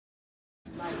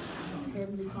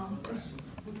Heavenly conversation.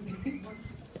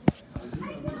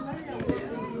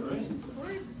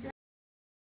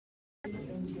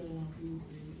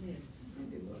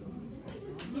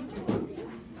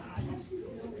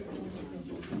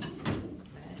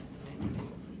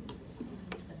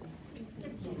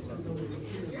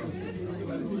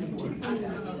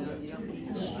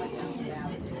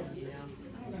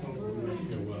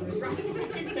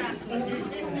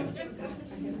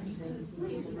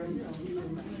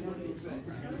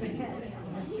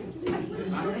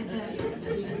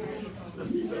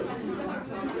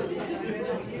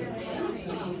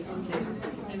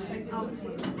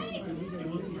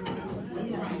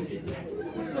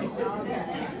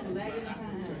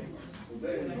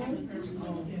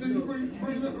 Did you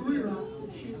bring up the rear?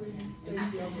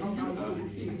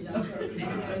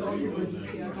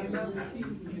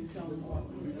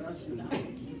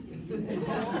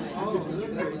 Oh,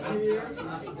 look at here.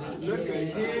 Look at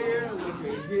here. Look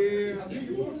at here.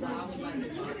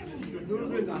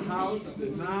 Who's in the house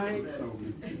tonight?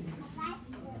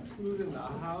 Who's in the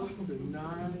house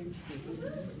tonight?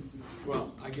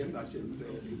 Well, I guess I shouldn't say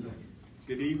it.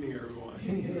 Good evening, everyone.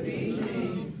 Good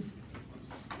evening.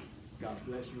 God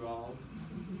bless you all.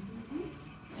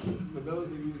 For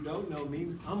those of you who don't know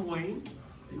me, I'm Wayne.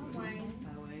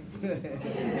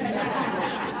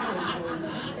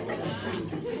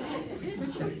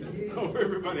 Hope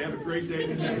everybody have a great day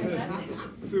today.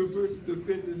 Super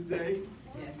stupendous day.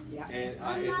 And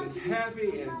I'm just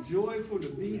happy and joyful to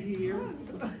be here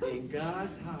in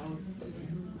God's house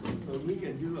so we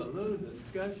can do a little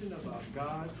discussion about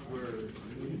God's Word.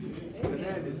 And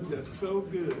that is just so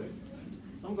good.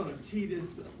 I'm going to tee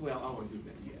this, well, I won't do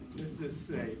that yet. Let's just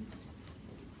say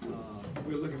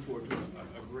we're looking forward to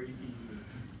a great evening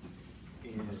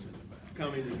and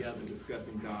coming together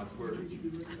discussing God's Word.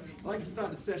 I'd like to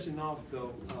start the session off,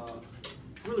 though,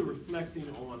 really reflecting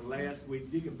on last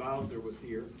week. Deacon Bowser was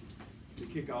here to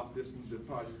kick off this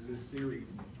part of this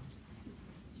series.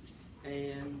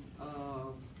 And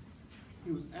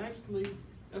he was actually,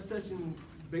 that session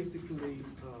basically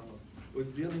was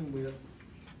dealing with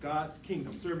God's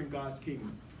kingdom, serving God's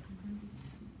kingdom.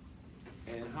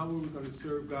 And how were we going to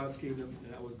serve God's kingdom?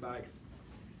 And that was by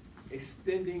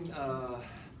extending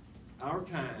our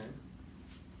time,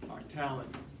 our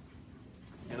talents,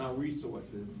 and our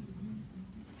resources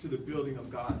to the building of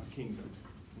God's kingdom.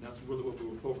 And that's really what we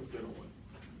were focusing on.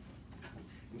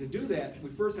 And to do that, we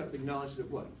first have to acknowledge that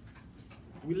what?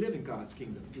 We live in God's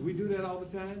kingdom. Do we do that all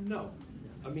the time? No.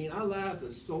 I mean, our lives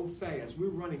are so fast. We're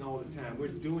running all the time. We're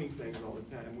doing things all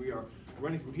the time. We are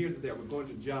running from here to there. We're going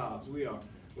to jobs. We're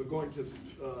going to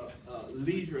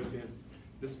leisure events.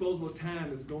 Disposable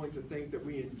time is going to things that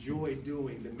we enjoy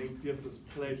doing that gives us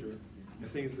pleasure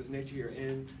and things of this nature here.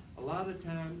 And a lot of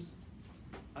times,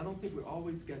 I don't think we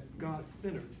always got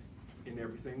God-centered in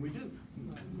everything we do.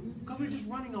 Because we're just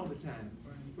running all the time.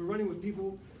 We're running with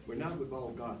people. We're not with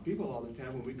all God's people all the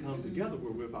time. When we come together,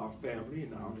 we're with our family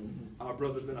and our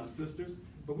brothers and our sisters.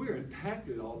 But we're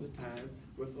impacted all the time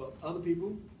with other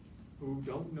people who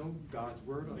don't know God's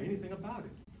Word or anything about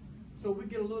it. So we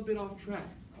get a little bit off track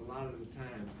a lot of the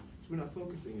times. So we're not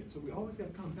focusing it. So we always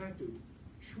got to come back to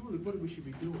truly what we should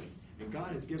be doing. And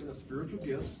God has given us spiritual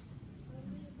gifts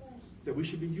that we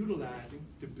should be utilizing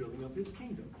to building up His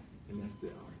kingdom. And that's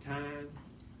our time,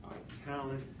 our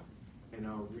talents, and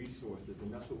our resources.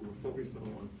 And that's what we were focusing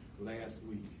on last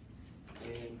week.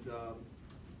 And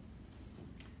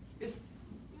it's,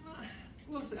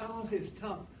 well, I don't want to say it's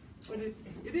tough, but it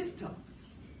is tough.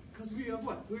 Because we are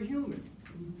what? We're human.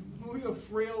 We are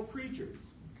frail creatures.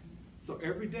 So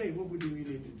every day, what do we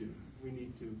need to do? We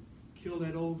need to kill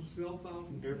that old self out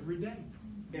every day,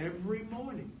 every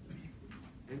morning.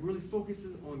 And really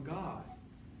focuses on God,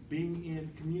 being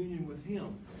in communion with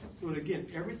Him. So that, again,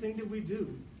 everything that we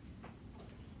do,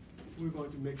 we're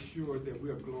going to make sure that we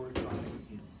are glorifying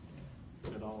Him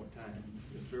at all times.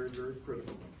 It's very, very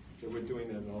critical that we're doing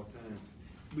that at all times.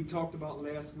 We talked about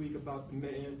last week about the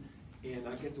man, and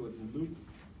I guess it was in Luke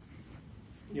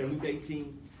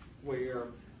 18, where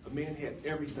a man had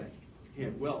everything. He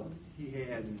had wealth.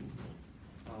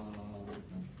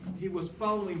 He was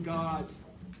following God's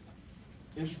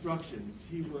instructions.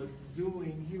 He was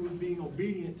being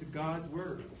obedient to God's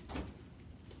word.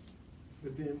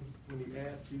 But then when he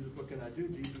asked Jesus, what can I do?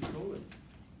 Jesus told him,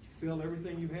 sell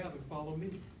everything you have and follow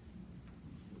me.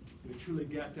 And it truly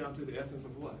got down to the essence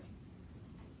of what?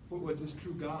 What was his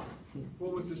true God?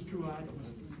 What was his true idol?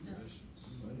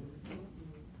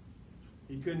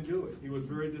 He couldn't do it. He was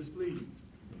very displeased.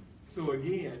 So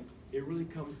again, it really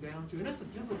comes down to, and that's a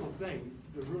difficult thing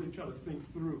to really try to think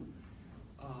through.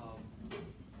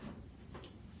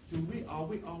 are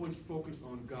we always focused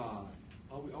on God?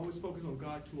 Are we always focused on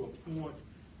God to a point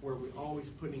where we're always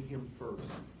putting him first?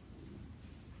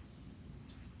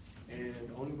 And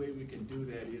the only way we can do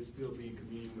that is still be in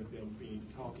communion with him,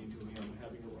 talking to him,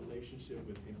 having a relationship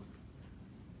with him,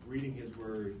 reading his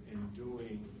word, and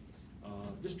doing,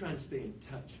 just trying to stay in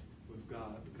touch with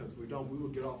God, because we will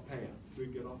get off path. We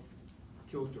get off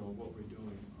kilter on what we're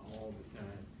doing all the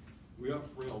time. We are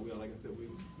frail. Like I said, we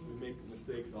make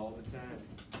mistakes all the time.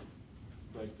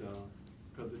 But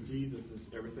because of Jesus,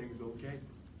 everything's okay.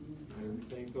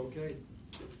 Everything's okay.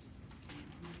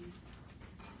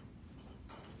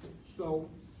 So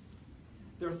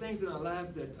there are things in our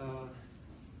lives that,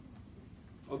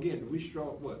 again, we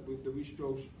show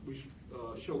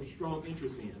strong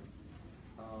interest in.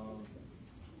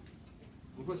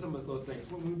 What some of those things?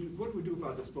 What do we do with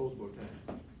our disposable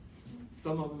time?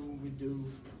 Some of them we do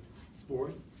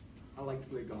sports. I like to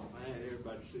play golf.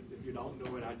 Everybody should. If you don't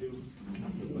know what I do,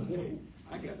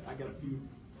 I got a few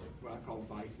what I call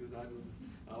vices.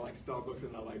 I like Starbucks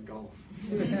and I like golf.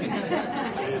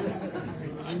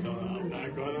 I'm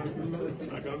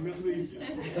not gonna mislead you.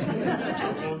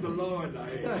 I love the Lord.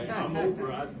 I'm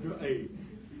over.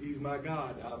 He's my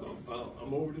God.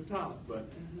 I'm over the top, but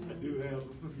I do have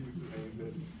a few things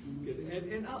that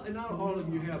and not all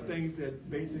of you have things that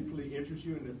basically interest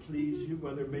you and that please you,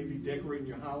 whether it may be decorating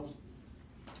your house,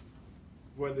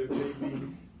 whether it may be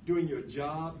doing your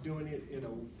job, doing it in a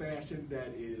fashion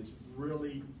that is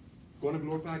really going to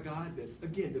glorify God,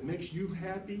 that makes you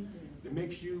happy, that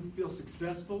makes you feel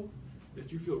successful,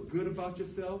 that you feel good about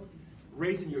yourself,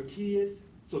 raising your kids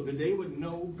so that they would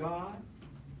know God,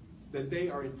 that they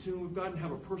are in tune with God and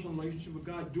have a personal relationship with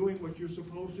God, doing what you're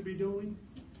supposed to be doing.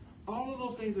 All of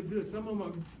those things are good. Some of them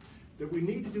are that we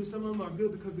need to do. Some of them are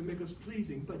good because they make us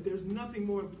pleasing. But there's nothing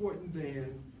more important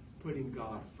than putting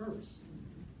God first.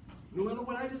 No matter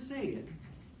what I just said,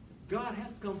 God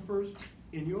has to come first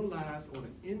in your lives on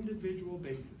an individual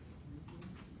basis.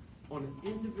 On an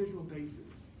individual basis,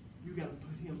 you got to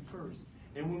put him first.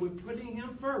 And when we're putting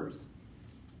him first,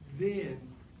 then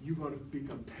you're going to be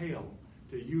compelled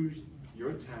to use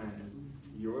your time,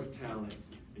 your talents,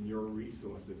 and your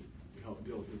resources to help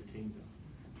build his kingdom.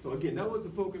 So again, that was the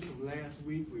focus from last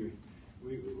week. We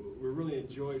really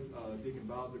enjoyed Deacon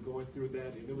Bowser going through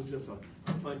that, and it was just a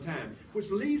fun time.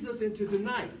 Which leads us into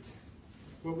tonight,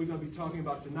 what we're going to be talking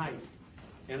about tonight.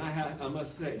 And I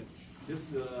must say,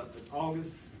 this is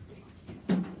August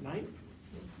 9th,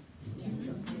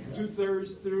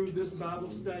 2/3 through this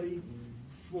Bible study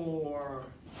for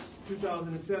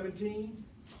 2017.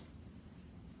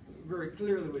 Very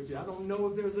clearly with you, I don't know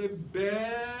if there's a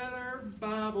better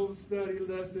Bible study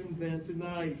lesson than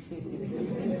tonight.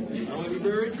 I want to be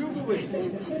very truthful with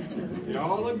you.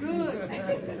 Y'all are good.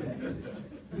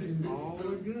 All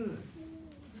are good.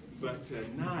 But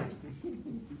tonight,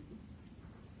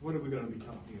 what are we going to be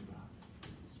talking about?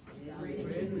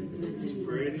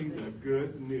 Spreading the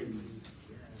good news.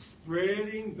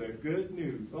 Spreading the good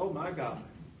news. Oh my God.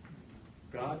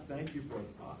 God, thank you for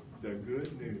the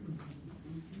good news.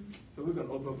 So we're going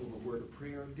to open up with a word of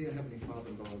prayer. Dear Heavenly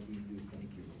Father, Lord, we do thank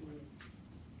you, Lord.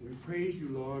 We praise you,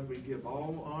 Lord. We give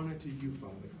all honor to you,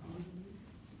 Father God.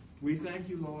 We thank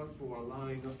you, Lord, for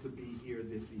allowing us to be here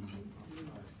this evening, Father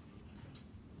God.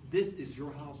 This is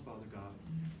your house, Father God,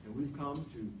 and we've come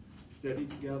to study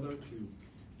together, to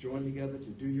join together, to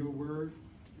do your word,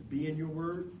 to be in your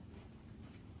word.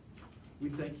 We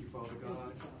thank you, Father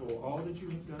God, for all that you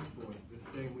have done for us this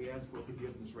day. We ask for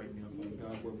forgiveness right now, Father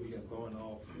God, where we have gone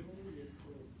off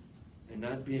and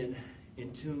not been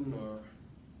in tune or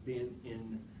been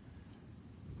in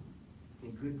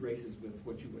good graces with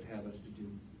what you would have us to do.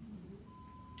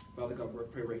 Father God, we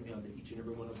pray right now that each and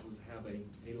every one of us have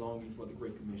a longing for the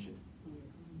Great Commission.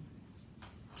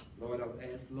 Lord, I would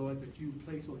ask, Lord, that you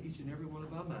place on each and every one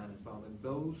of our minds, Father,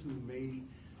 those who may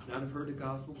not have heard the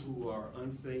gospel, who are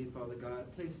unsaved, Father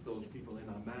God, place those people in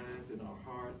our minds, in our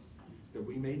hearts, that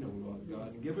we may know, Lord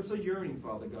God, and give us a yearning,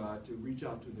 Father God, to reach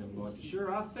out to them, Lord, to share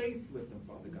our faith with them,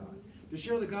 Father God, to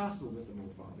share the gospel with them,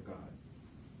 oh Father God.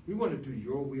 We want to do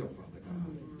your will, Father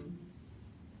God.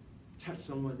 Touch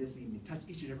someone this evening, touch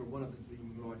each and every one of us this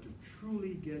evening, Lord, to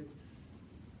truly get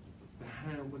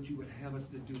behind what you would have us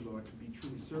to do, Lord, to be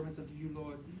truly servants unto you,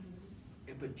 Lord,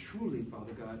 but truly,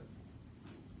 Father God,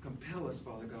 compel us,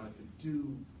 Father God, to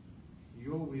do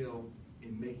your will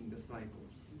in making disciples.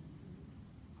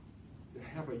 To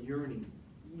have a yearning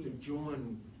to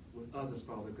join with others,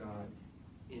 Father God,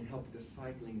 in help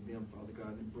discipling them, Father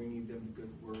God, and bringing them the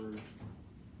good word,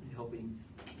 and helping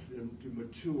them to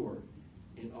mature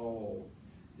in all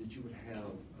that you would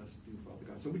have us do, Father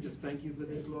God. So we just thank you for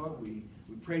this, Lord. We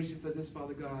praise you for this,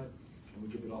 Father God, and we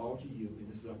give it all to you. And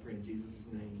this is our prayer in Jesus'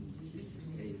 name.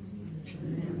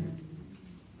 Amen.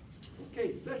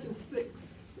 Okay, session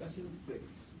 6.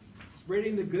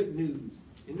 Spreading the good news.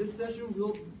 In this session,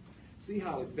 we'll see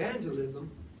how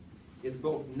evangelism is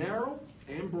both narrow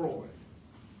and broad.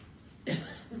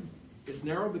 It's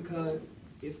narrow because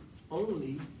it's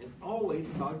only and always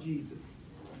about Jesus.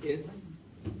 It's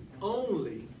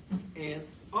only and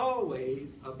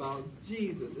always about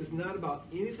Jesus. It's not about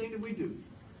anything that we do.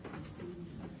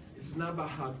 It's not about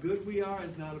how good we are.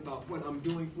 It's not about what I'm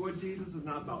doing for Jesus. It's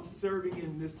not about serving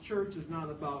in this church. It's not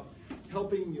about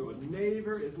helping your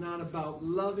neighbor. It's not about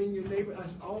loving your neighbor.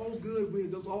 That's all good.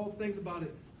 Those all things about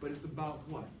it. But it's about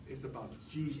what? It's about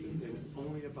Jesus. And it's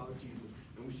only about Jesus.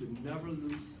 And we should never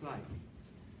lose sight.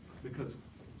 Because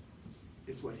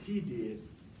it's what he did,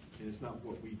 and it's not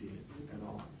what we did at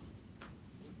all.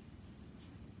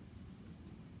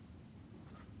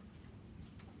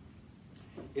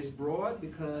 It's broad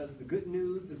because the good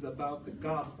news is about the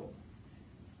gospel,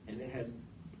 and it has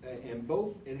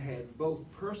both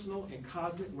personal and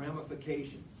cosmic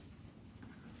ramifications.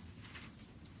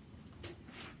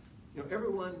 You know,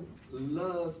 everyone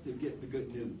loves to get the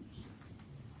good news,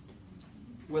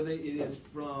 whether it is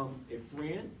from a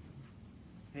friend.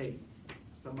 Hey,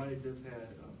 somebody just had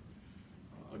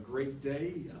a great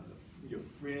day. Your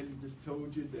friend just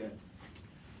told you that,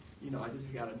 you know, I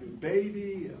just got a new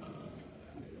baby.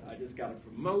 I just got a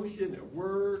promotion at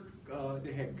work.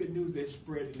 They had good news. They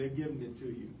spread it. They're giving it to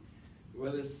you.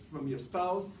 Whether it's from your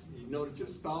spouse, you know that your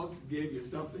spouse gave you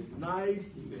something nice.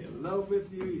 They're in love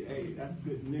with you. Hey, that's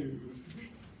good news.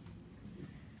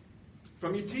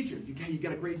 From your teacher, you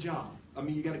got a great job. I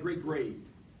mean, you got a great grade.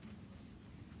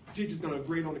 Teacher's going to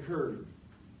grade on the curve.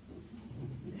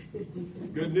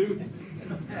 Good news.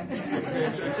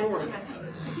 Of course.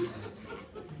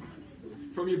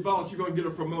 From your boss, you're going to get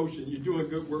a promotion. You're doing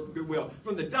good work, good well.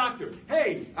 From the doctor,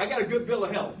 hey, I got a good bill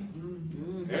of health.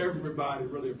 Everybody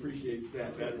really appreciates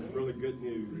that. That is really good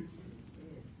news.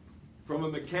 From a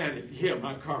mechanic, yeah,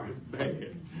 my car is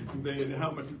bad. Man,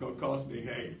 how much it's going to cost me?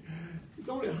 Hey, it's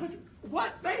only $100.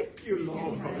 What? Thank you,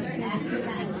 Lord.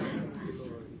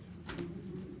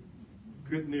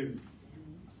 Good news.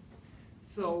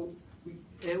 So,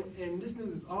 and this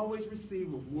news is always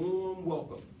received with warm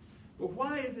welcome. But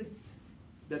why is it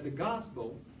that the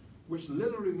gospel, which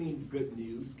literally means good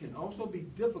news, can also be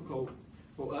difficult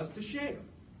for us to share?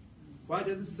 Why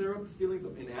does it stir up feelings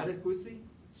of inadequacy,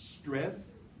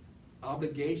 stress,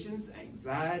 obligations,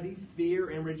 anxiety, fear,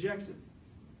 and rejection?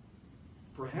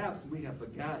 Perhaps we have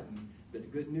forgotten that the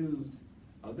good news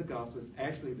of the gospel is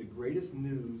actually the greatest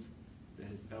news that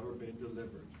has ever been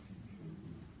delivered.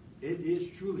 It is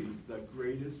truly the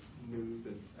greatest news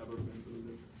that's ever been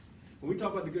delivered. When we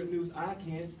talk about the good news, I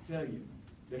can't tell you,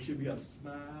 there should be a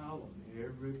smile on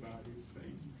everybody's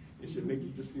face. It should make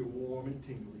you just feel warm and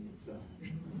tingly inside.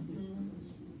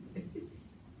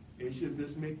 It should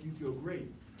just make you feel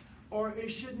great. Or it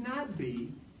should not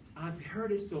be, I've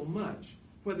heard it so much,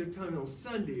 whether it's on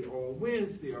Sunday or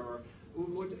Wednesday or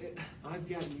I've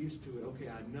gotten used to it. Okay,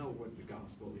 I know what the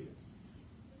gospel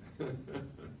is.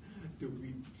 Do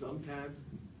we sometimes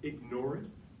ignore it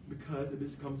because it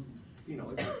becomes, you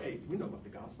know, it's like, hey, we know about the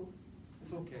gospel.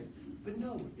 It's okay. But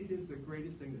no, it is the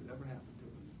greatest thing that's ever happened to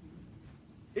us.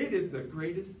 It is the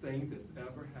greatest thing that's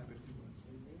ever happened to us.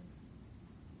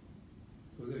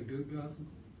 So is that good gospel?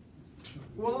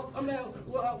 Well, I'm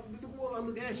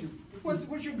going to ask you,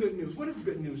 what's your good news? What is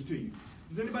good news to you?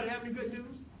 Does anybody have any good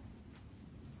news?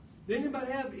 Did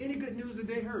anybody have any good news that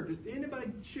they heard? Did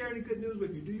anybody share any good news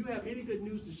with you? Do you have any good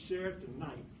news to share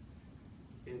tonight?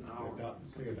 In our The doctor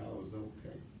said I was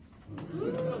okay.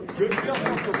 good news.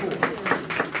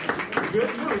 Good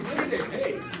news. Look at that.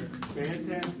 Hey,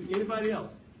 fantastic. Anybody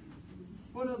else?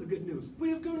 What other good news? We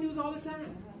have good news all the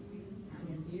time.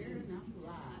 I'm here and I'm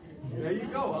alive. There you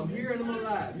go. I'm here and I'm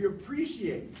alive. You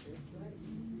appreciate it.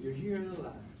 You're here and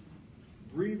alive.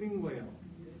 Breathing well.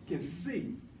 Can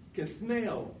see. Can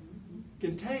smell.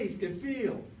 Can taste. Can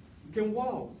feel. Can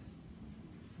walk.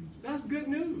 That's good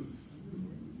news.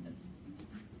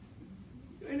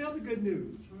 Ain't other good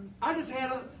news. I just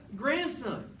had a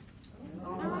grandson.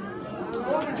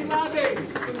 4th of July baby.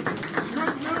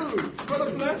 Good news. What a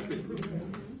blessing.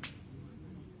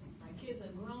 My kids are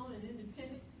grown and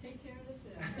independent. Take care of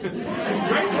themselves.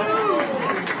 Great news.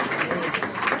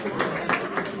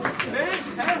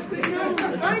 Fantastic news.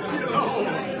 Thank you, Lord.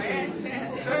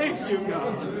 Thank you,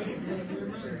 God.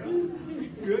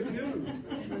 Good news.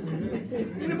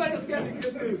 Anybody else got any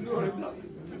good news?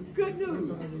 Good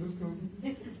news.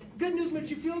 Good news makes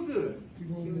you feel good.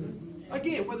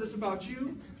 Again, whether it's about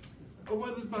you, or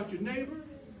whether it's about your neighbor,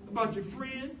 about your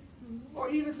friend,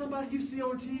 or even somebody you see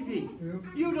on TV.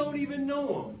 You don't even know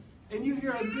them, and you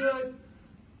hear a good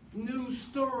news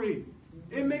story.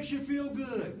 It makes you feel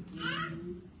good.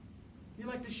 You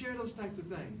like to share those types of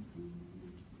things.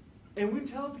 And we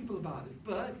tell people about it,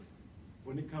 but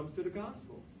when it comes to the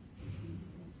gospel,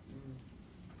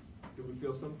 do we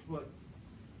feel somewhat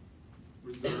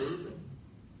reserved and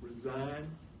resigned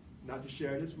not to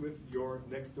share this with your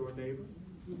next door neighbor?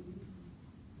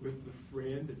 With the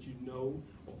friend that you know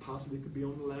or possibly could be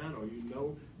on the line or you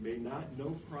know may not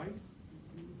know Christ?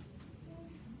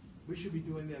 We should be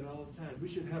doing that all the time. We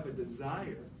should have a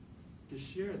desire to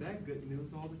share that good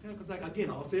news all the time. Because, like, again,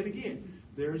 I'll say it again.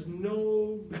 There's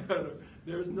no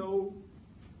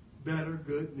better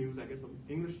good news. I guess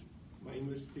my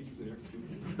English teacher's there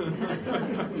than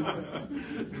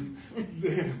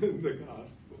the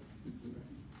gospel.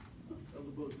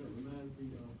 Other book that reminds me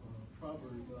of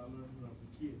Proverbs that I learned when I was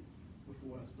a kid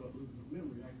before I started losing my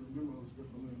memory. I can remember all the stuff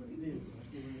I learned back then, but I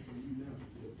can't remember from you now.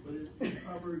 But in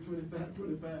Proverbs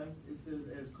 25, it says,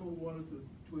 as cold water to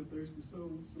a thirsty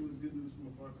soul, so is good news from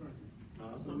a far country.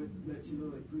 So it lets you know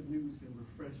that good news can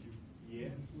refresh you.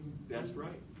 Yes, that's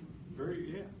right. It really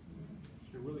can.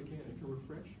 It can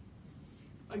refresh you.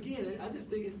 Again, I just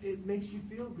think it makes you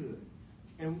feel good.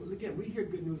 And again, we hear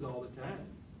good news all the time.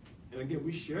 And again,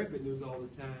 we share good news all the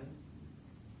time.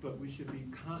 But we should be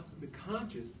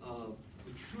conscious of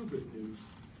the true good news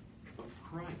of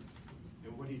Christ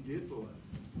and what he did for us.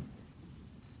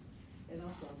 And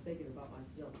also, I'm thinking about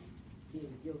myself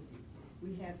being guilty.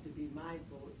 We have to be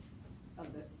mindful of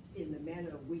in the manner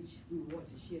of which we want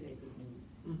to share that good news.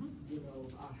 Mm-hmm. You know,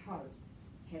 our heart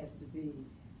has to be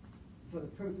for the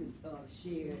purpose of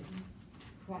sharing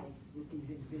Christ with these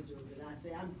individuals. And I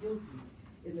say I'm guilty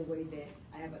in the way that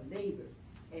I have a neighbor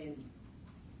and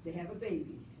they have a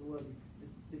baby. Well,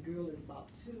 the girl is about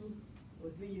 2 or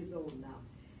 3 years old now.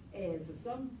 And for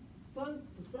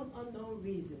some unknown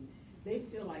reason, they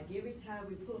feel like every time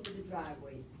we pull up in the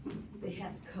driveway, they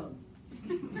have to come.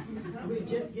 We're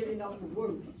just getting off of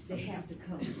work. They have to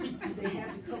come. They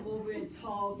have to come over and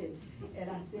talk. And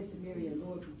I said to Mary, and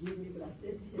Lord, forgive me, but I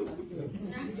said to him, I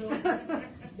said, you know,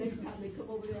 next time they come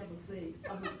over there, I'm going to say,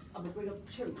 I'm going to bring up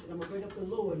the church, and I'm going to bring up the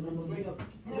Lord, and I'm going to bring up,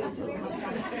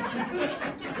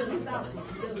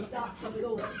 they'll stop coming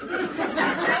over.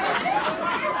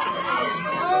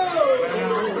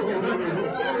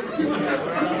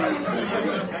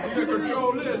 You can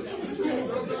control this.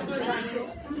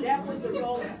 That was the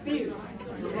wrong spirit.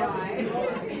 Right. The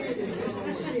wrong spirit in which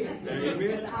to share.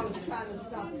 Amen. And I was trying to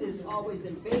stop this always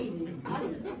invading.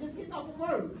 I'm just getting off of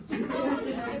work.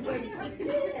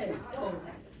 Yes. So,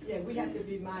 yeah, we have to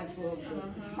be mindful of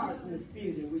the heart and the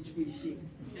spirit in which we share.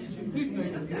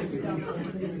 Sometimes we don't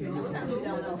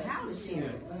know how to share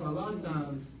it. A lot of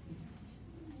times,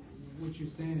 what you're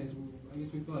saying is, I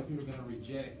guess we feel like people are going to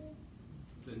reject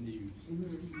the news,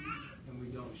 and we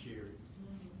don't share it.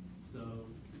 So,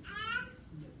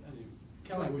 I mean,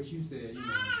 kind of like what you said, you know,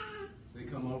 they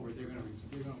come over, they're gonna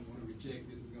want to reject.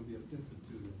 This is going to be offensive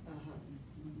to them.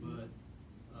 But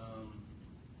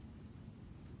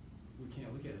we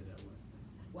can't look at it that way.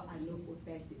 Well, I know for a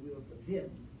fact it will for them.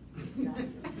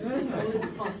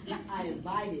 Because I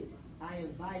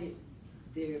invited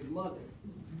their mother,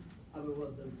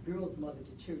 well, the girl's mother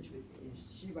to church with me, and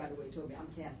she right away told me I'm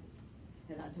Catholic.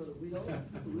 And I told her, we're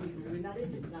not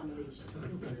in the denomination.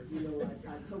 You know,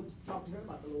 I talked to her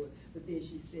about the Lord, but then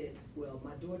she said, well,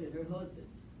 my daughter and her husband,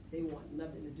 they want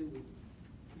nothing to do with it.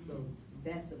 So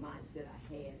that's the mindset I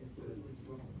had, and so it was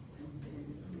wrong.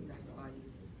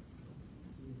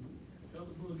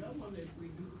 Elder Bullock, I wonder if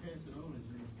we do pass it on as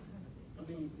news. I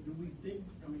mean, we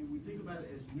think about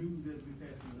it as news as we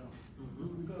pass it on.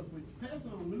 Because with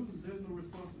passing on news, there's no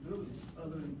responsibility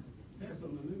other than pass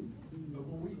on the news. But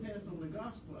when we pass on the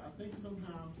gospel, I think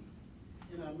somehow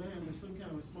in our mind there's some kind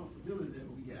of responsibility that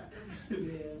we got.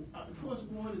 Of course,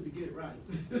 one is to get it right.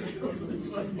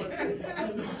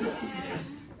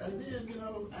 And then, you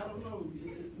know, I don't know,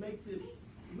 it makes it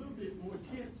a little bit more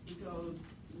tense because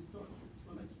there's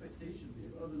some expectation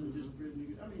there other than just good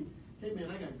news. I mean, hey man,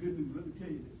 I got good news, let me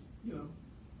tell you this, you know,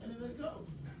 and then let it go.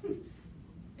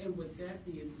 And with that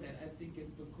being said, I think it's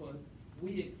because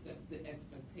we accept the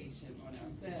expectation on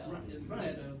ourselves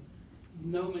instead of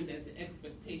knowing that the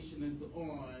expectation is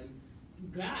on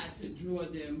God to draw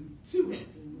them to Him.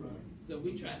 Right. So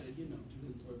we try to, do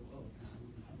His work all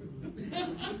the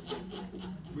time.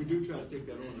 We do try to take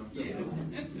that on ourselves.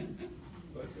 Yeah.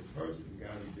 But the person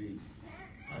gotta be,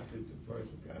 I think the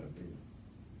person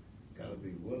gotta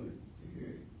be willing to hear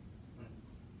it.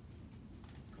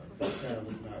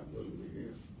 sometimes it's not willing to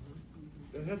hear.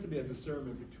 There has to be a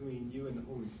discernment between you and the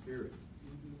Holy Spirit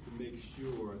to make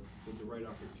sure that the right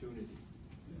opportunity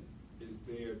is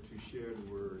there to share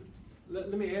the word.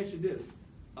 Let me ask you this.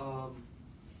 How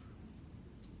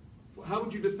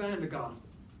would you define the gospel?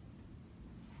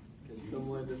 Can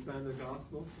someone define the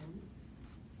gospel?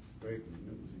 Spread the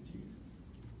news of Jesus.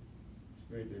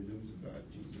 Spread the news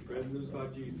about Jesus. Spread the news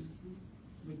about Jesus.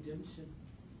 Redemption.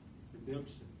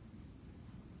 Redemption.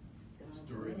 God's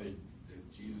Story love.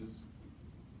 that Jesus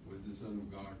was the Son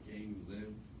of God, came,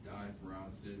 lived, died for our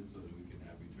sins so that we can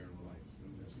have eternal life.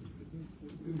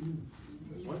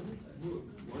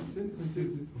 One sentence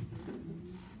too.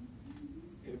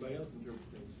 Anybody else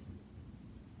interpretation?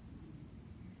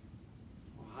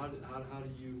 Well, how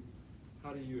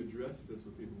do you address this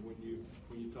with people when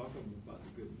you talk to them about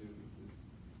the good news?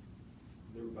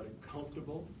 Is everybody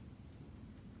comfortable?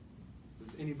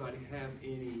 Does anybody have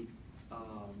any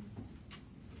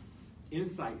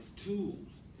insights, tools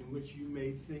in which you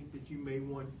may think that you may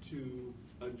want to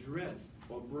address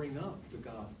or bring up the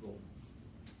gospel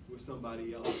with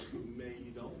somebody else who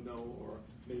you don't know, or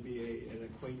maybe an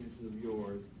acquaintance of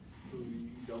yours who you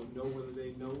don't know whether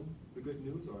they know the good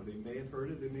news, or they may have heard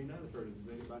it, they may not have heard it.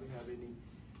 Does anybody have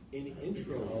any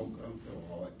intro? It all comes to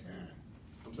a hard time.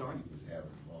 I'm sorry? People's having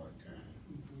a hard time.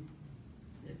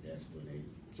 That's when they.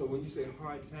 So when you say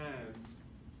hard times,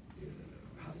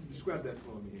 describe that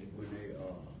for me. When they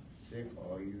are sick,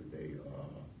 or either they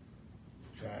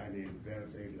trying to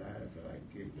invest their lives, like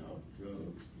getting off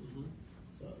drugs,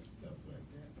 stuff like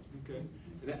that. Okay.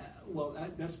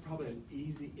 That's probably an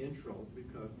easy intro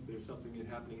because there's something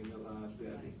happening in their lives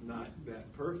that is not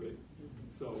that perfect.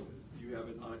 So you have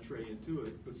an entree into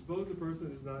it. But suppose the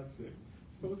person is not sick.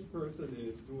 Suppose the person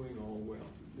is doing all well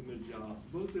in their job.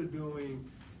 Suppose they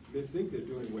think they're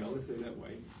doing well, let's say that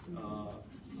way.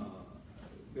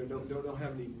 They don't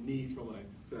have any needs from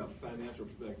a financial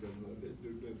perspective.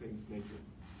 They're doing things of this nature.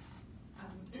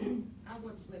 I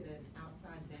worked with an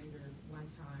outside vendor one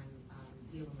time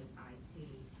dealing with IT,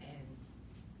 and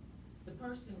the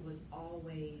person was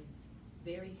always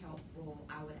very helpful.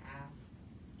 I would ask,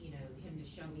 him to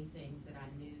show me things that I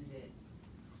knew that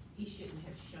he shouldn't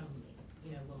have shown me,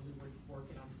 when we were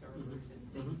working on servers and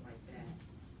things like that.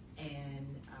 And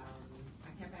I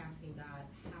kept asking God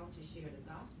how to share the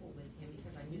gospel with him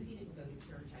because I knew he didn't go to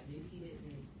church. I knew he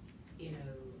didn't,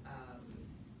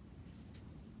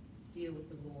 deal with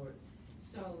the Lord.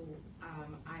 So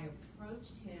I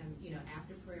approached him,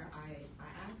 after prayer. I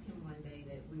asked him one day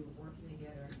that we were working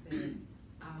together. I said,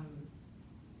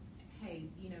 hey,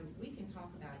 we can talk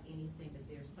about anything, but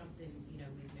there's something,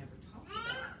 we've never talked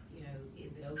about.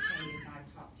 Is it okay if I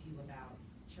talk to you about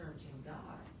church and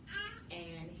God?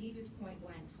 And he just point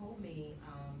blank told me,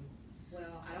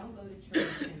 well, I don't go to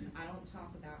church and I don't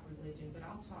talk about religion, but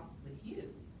I'll talk with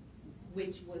you,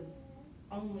 which was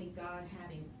only God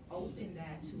having opened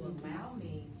that to allow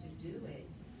me to do it.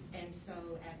 And so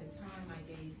at the time I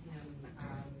gave him,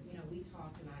 we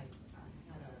talked, and I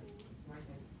had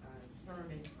a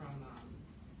sermon from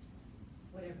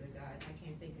whatever the guy, I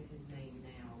can't think of his name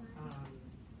now,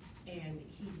 and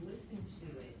he listened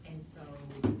to it. And so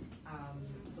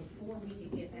before we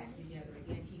could get back together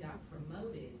again, he got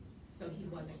promoted, so he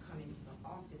wasn't coming to the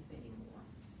office anymore.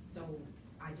 So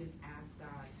I just asked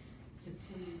God to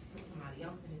please put somebody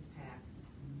else in his path,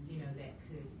 that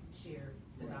could share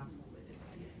the gospel with him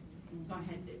again. So I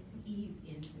had to ease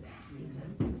into that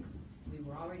because we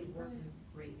were already working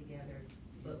great together,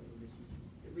 but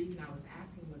the reason I was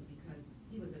asking was because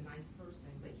he was a nice person,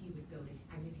 but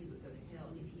I knew he would go to hell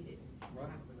if he didn't have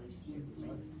a relationship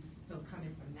with Jesus. So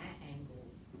coming from that angle,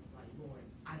 I was like, Lord,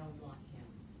 I don't want him.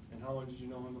 And how long did you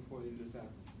know him before this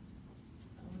happened?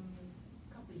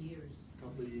 A couple of years.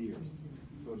 Couple of years.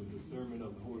 So the discernment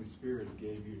of the Holy Spirit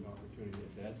gave you an opportunity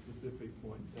at that specific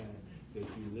point in time that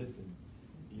you listened,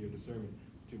 your discernment,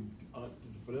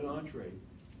 for that entree,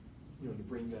 to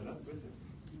bring that up with him.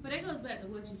 But that goes back to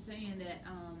what you're saying, that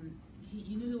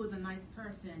you knew he was a nice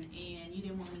person and you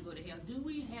didn't want him to go to hell. Do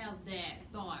we have that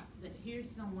thought that here's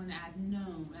someone that I've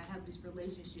known, I have this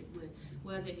relationship with,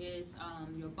 whether it's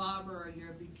your barber or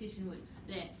your beautician,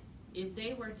 that if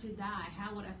they were to die,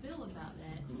 how would I feel about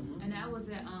that? And I was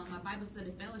at my Bible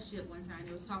study fellowship one time.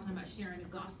 They was talking about sharing the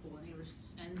gospel,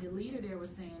 and the leader there was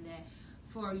saying that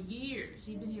for years,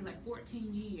 she'd been here like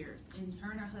 14 years, and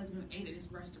her and her husband ate at this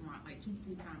restaurant like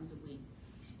 2-3 times a week.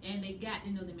 And they got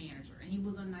to know the manager, and he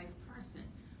was a nice person.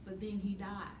 But then he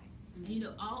died. And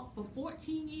for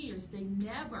 14 years, they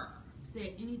never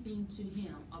said anything to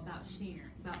him about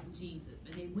sharing, about Jesus.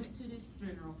 And they went to this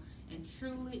funeral, and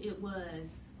truly it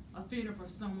was a funeral for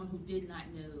someone who did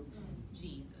not know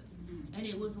Jesus. And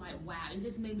it was like, wow, it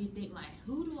just made me think, like,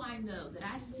 who do I know that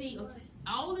I see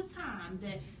all the time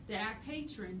that I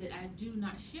patron that I do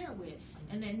not share with?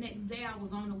 And that next day I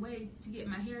was on the way to get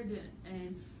my hair done,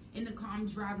 and in the car I'm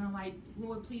driving, I'm like,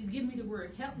 Lord, please give me the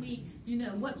words, help me,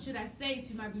 what should I say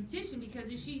to my beautician,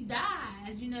 because if she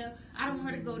dies, I don't want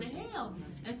her to go to hell.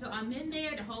 And so I'm in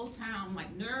there the whole time, I'm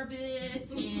like nervous,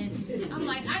 and I'm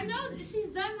like, I know that she's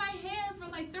done my hair for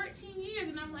like 13 years,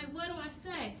 and I'm like, what do I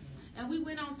say? And we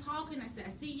went on talking. I said, I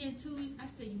see you in 2 weeks. I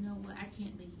said, you know what, I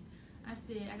can't leave. I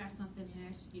said, I got something to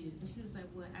ask you. And she was like,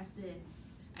 what? I said,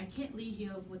 I can't leave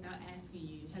here without asking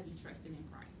you, have you trusted in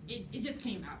Christ? It just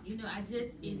came out, and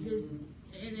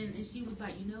she was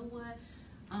like, you know what,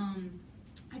 I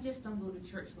just don't go to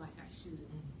church like I should,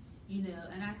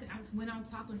 and I went on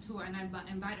talking to her, and I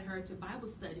invited her to Bible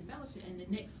study fellowship, and the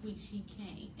next week she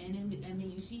came, and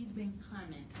she's been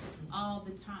coming all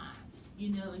the time,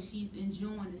 and she's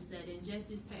enjoying the study. And just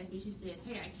this past week, she says,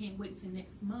 hey, I can't wait till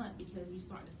next month because we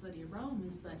start to study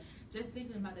Romans. But just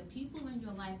thinking about the people in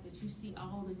your life that you see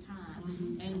all the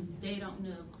time, and they don't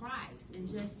know Christ, and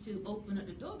just to open up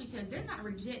the door, because they're not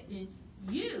rejecting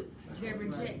you, they're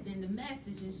rejecting the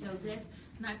message. And so that's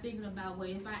not thinking about, well,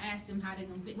 if I ask them how they're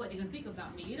gonna what they're gonna think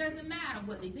about me, it doesn't matter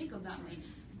what they think about me.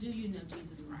 Do you know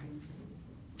Jesus Christ?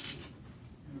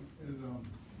 It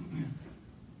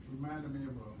reminded me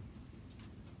of a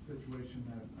situation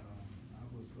that I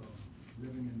was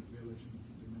living in the village in the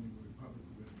Dominican Republic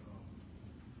with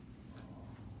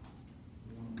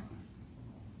one of my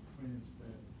friends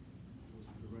that was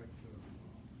the director of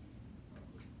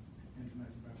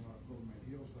International Baccalaureate Program at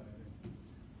Hillside, and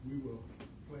we were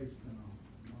placed in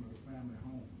one of the family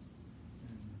homes,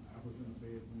 and I was in a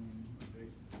bedroom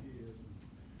adjacent to his,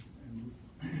 and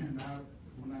when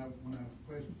I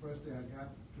first day I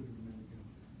got to the Dominican,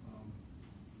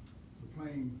 the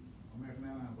plane, American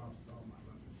Airlines, lost all my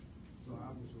luggage, so I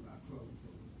was without clothes. So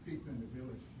the people in the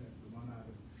village had to run out.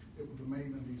 It was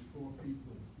amazing. These 4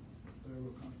 people,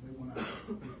 they went out.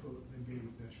 They gave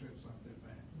their shirts off their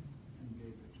back and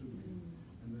gave it to me.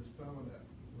 And this fellow that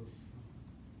was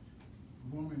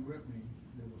rooming with me,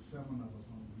 there were 7 of us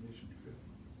on the mission trip.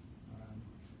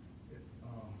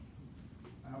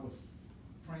 I was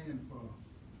praying for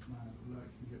my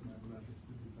luggage, to get my luggage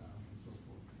to be found and so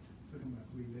forth. It took about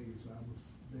 3 days. So I was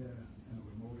there in a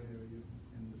remote area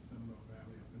in the Seminole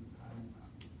Valley up in the Highland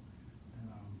Mountains.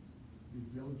 And these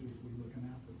villagers were looking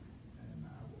after me. And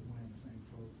I was wearing the same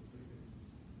clothes for 3 days.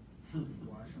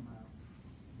 Wash them out.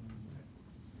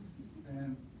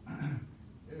 And I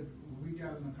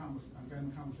got in a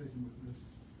conversation with this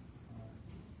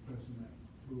person that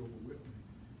flew over with me.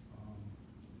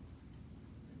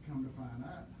 Come to find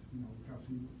out, because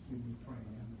he would see me praying,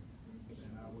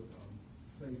 and I would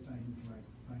say things like,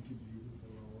 thank you, Jesus,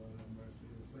 the Lord, have mercy,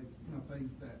 and say,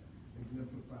 things that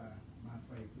exemplify my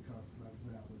faith, because, like I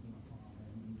said, I was in a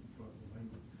farmland, and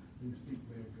they speak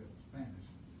very good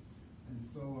Spanish. And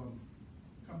so,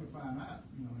 come to find out,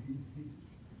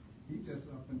 he just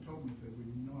up and told me, said,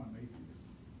 well, I'm atheist.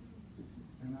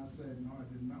 And I said, no, I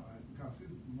didn't know, because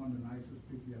he's one of the nicest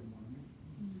people you ever want to meet.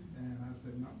 And I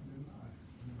said, no, I didn't know.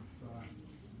 So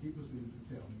he proceeded to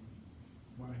tell me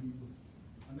why he was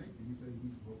an atheist. He said he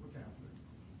was a Catholic,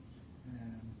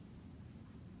 and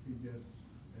he just,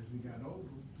 as he got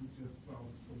older, he just saw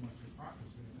so much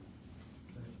hypocrisy in it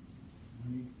that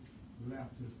when he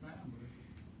left his family,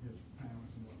 his parents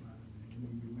and whatnot, and he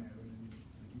remarried, and I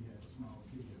think he had a small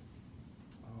kid.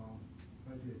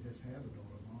 But he had just had a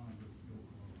daughter born just a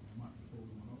month before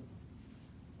we went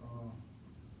over.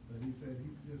 But he said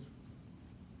he just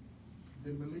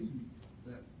didn't believe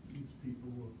that these people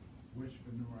were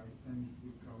worshiping the right thing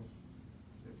because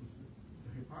it was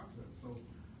the hypocrisy. So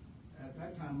at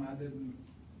that time I didn't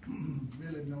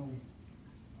really know,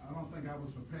 I don't think I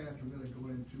was prepared to really go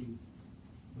into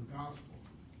the gospel.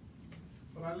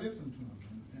 But I listened to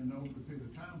him, and over the period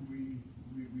of time we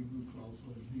grew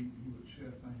closer. He would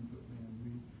share things with me, and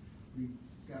we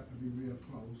got to be real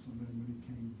close. And then when he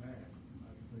came back,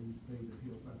 like I say, he stayed at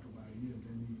Hillside for about a year, and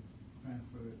then he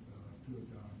transferred to a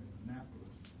job in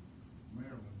Annapolis,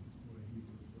 Maryland, where he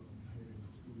was heading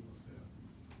the school himself.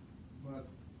 But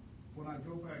when I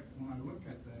go back, when I look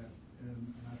at that,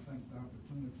 and I think the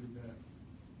opportunity that,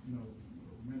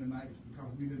 Mennonites,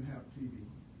 because we didn't have TV,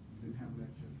 we didn't have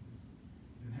electricity,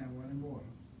 didn't have running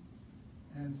water.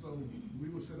 And so we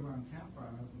would sit around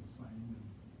campfires and sing and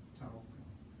talk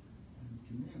and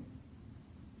commune.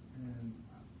 And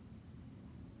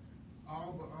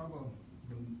all the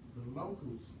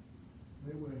locals,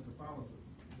 they were in Catholicism.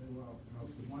 They were,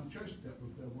 because the one church that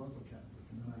was there was a Catholic.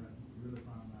 And then I really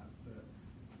found out that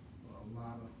a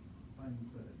lot of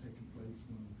things that had taken place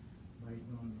when, like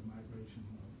during the migration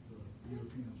of the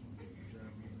Europeans from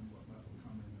Germany and whatnot would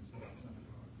come in and set up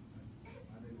synagogues and things.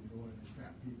 How they would go in and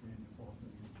trap people in and force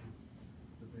them into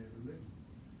the bad religion.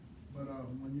 But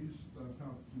when you start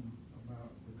talking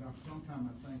about the gospel,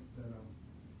 sometimes I think that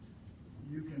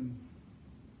you can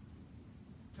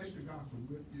take the gospel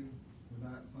with you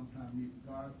without sometimes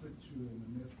God puts you in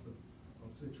the midst of a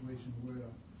situation where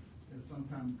it's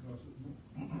sometimes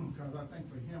because I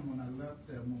think for him when I left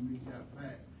there, when we got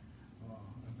back,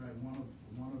 in fact one of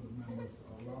the members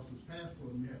lost his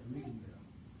passport and we had to leave him there.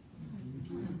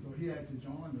 So he had to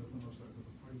join us in a circle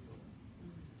to pray for him.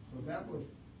 So that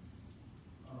was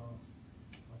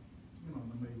an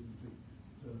amazing thing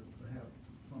to have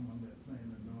someone that's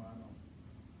saying that no, I don't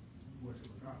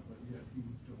worship God, but yet he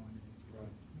joined in.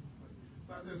 Right.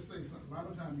 So I just say something. A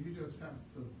lot of times you just have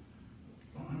to,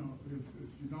 if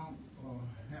you don't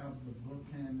have the book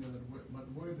handy, but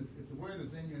the word is, if the word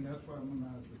is in you, and that's why when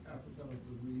I have to tell us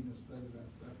to read and study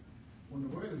that stuff, when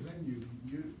the word is in you,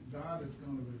 God is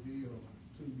going to reveal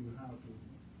to you how to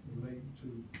relate to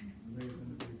various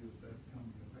individuals that come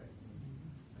to your path.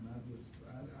 And I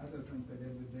just think that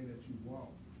every day that you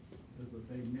walk is a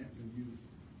day meant for you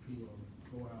to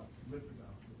go out with the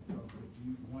gospel. Because if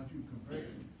you, once you convert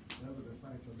as a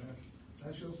disciple,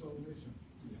 that's your sole mission.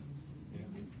 Yeah.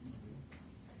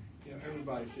 You know,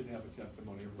 everybody should have a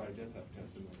testimony. Everybody does have a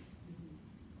testimony.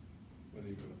 Whether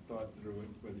you're going to thought through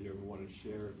it, whether you ever want to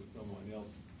share it with someone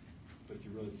else, but you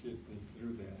really should think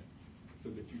through that so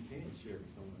that you can share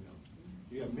with someone else.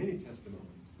 You have many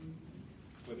testimonies,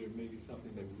 but it may be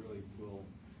something that really will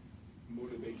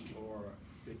motivate you or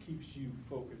that keeps you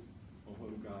focused on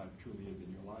who God truly is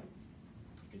in your life.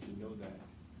 And you know that.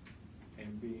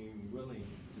 And being willing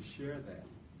to share that.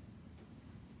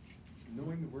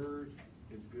 Knowing the word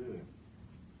is good.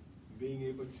 Being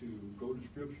able to go to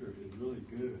scripture is really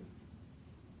good.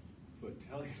 But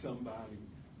telling somebody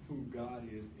who God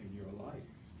is in your life,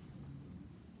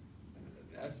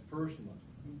 that's personal.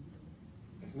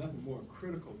 There's nothing more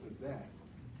critical than that.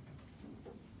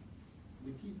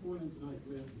 The key point in tonight's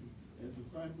lesson, as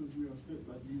disciples, we are sent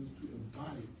by Jesus to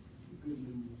embody the good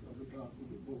news of the gospel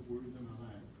with both words and our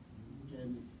lives.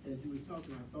 And as you were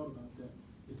talking, I thought about that.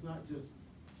 It's not just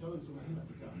telling somebody about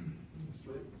the gospel,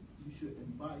 but you should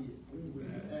embody it with your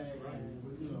act,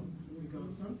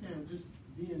 because sometimes just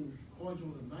being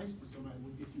cordial and nice to somebody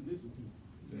will get you listened to.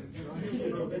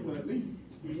 They will at least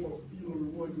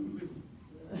reward you with listening.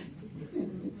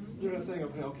 You know, the thing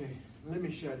of, okay, let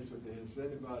me share this with this,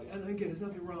 anybody. And again, there's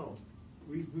nothing wrong.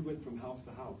 We went from house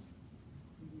to house.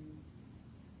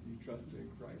 You trusted in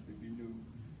Christ. If you do,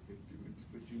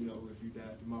 but you know if you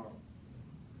died tomorrow,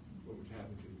 what would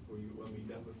happen to you?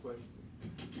 That's a question.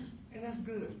 And that's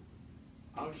good.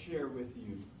 I'll share with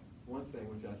you one thing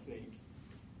which I think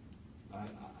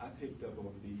I picked up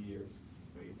over the years,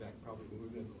 way back probably when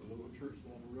we were in a little church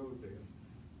down the road there.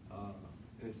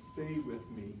 And it stayed with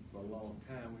me for a long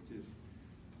time, which is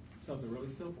something really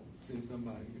simple. Seeing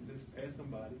somebody, just ask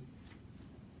somebody,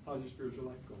 how's your spiritual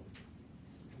life going?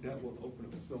 And that will open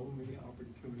up so many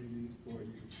opportunities for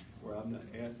you, where I'm not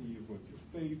asking you what your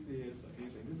faith is, or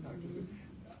anything. This is how you do.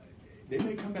 They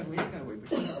may come back any kind of way,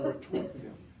 but you have to retort to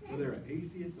them, whether they're an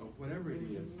atheist or whatever it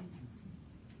is.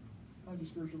 How's your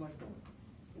spiritual life going?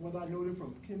 Whether I know them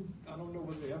from I don't know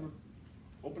whether they ever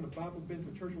opened a Bible, been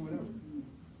to church or whatever.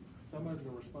 Somebody's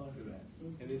going to respond to that.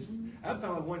 And I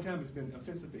found at one time it's been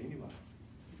offensive to anybody.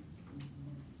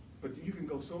 But you can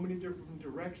go so many different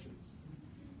directions.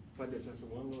 But that's just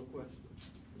one little question.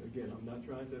 Again, I'm not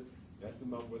trying to ask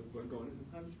them about what's going on.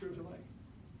 It's how's your spiritual life?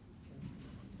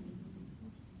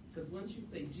 Because once you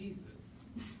say Jesus,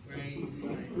 right?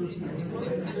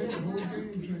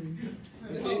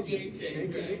 The whole game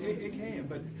change. It can,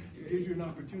 but it gives you an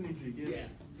opportunity to get there.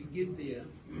 To get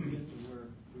where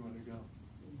we want to go.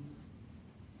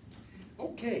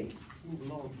 Okay, let's move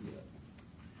along here.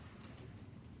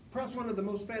 Perhaps one of the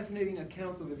most fascinating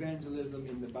accounts of evangelism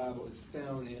in the Bible is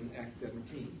found in Acts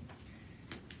 17.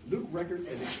 Luke records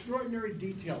in extraordinary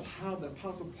detail how the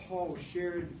Apostle Paul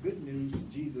shared good news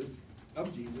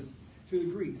of Jesus to the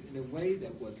Greeks in a way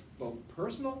that was both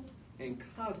personal and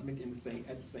cosmic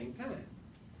at the same time.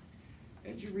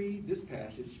 As you read this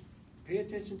passage, pay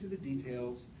attention to the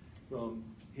details from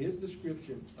his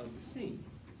description of the scene.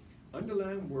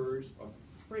 Underline words or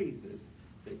phrases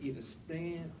that either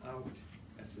stand out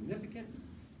as significant,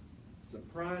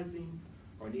 surprising,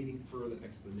 or needing further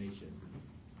explanation.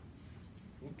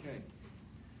 Okay.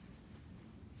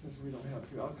 Since we don't have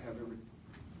to, I'll have every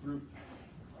group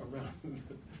around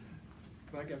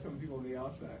But I got some people on the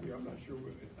outside here. I'm not sure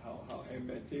how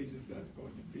advantageous that's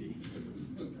going to be.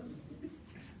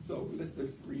 So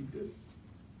let's read this.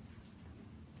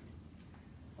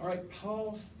 All right,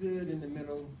 Paul stood in the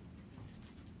middle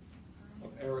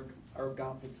of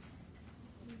Areopagus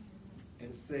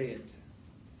and said,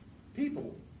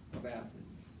 "People of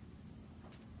Athens,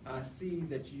 I see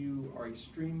that you are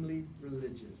extremely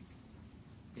religious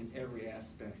in every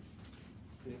aspect."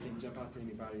 Does anything jump out to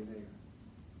anybody there?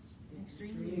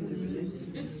 Extremely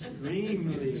religious.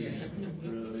 Extremely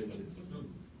religious.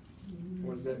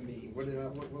 What does that mean? What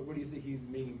do you think he's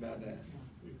meaning by that?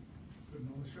 Putting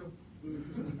on the show.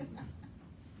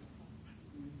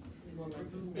 Well,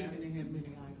 like those guys, they have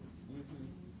many idols.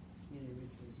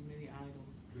 Many idols.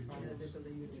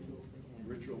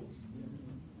 Rituals.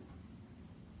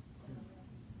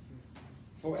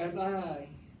 For as I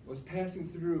was passing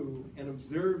through and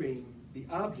observing the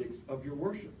objects of your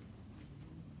worship.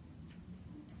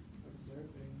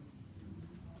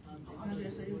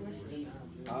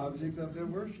 Objects of their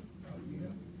worship.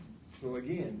 So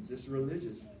again, just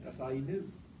religious. That's how you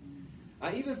do.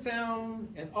 I even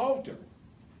found an altar.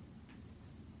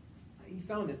 He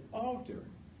found an altar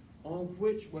on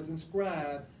which was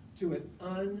inscribed to an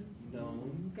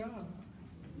unknown God.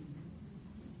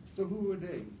 So who were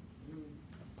they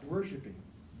worshiping?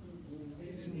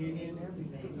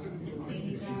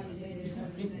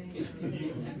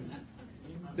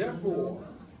 Therefore,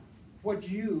 what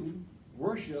you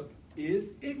worship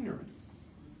is ignorance.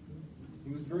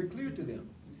 He was very clear to them.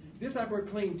 This I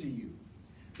proclaim to you.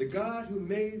 The God who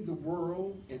made the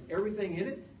world and everything in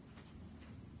it,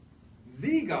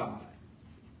 the God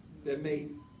that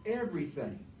made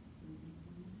everything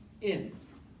in it,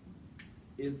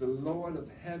 is the Lord of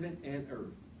heaven and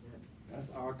earth. That's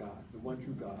our God, the one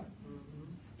true God.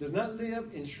 Does not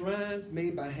live in shrines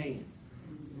made by hands.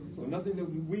 So nothing that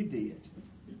we did.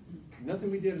 Nothing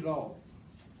we did at all.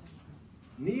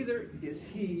 Neither is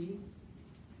he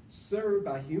served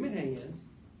by human hands.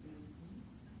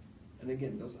 And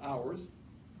again, those hours,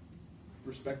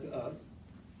 respect to us,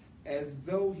 as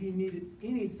though he needed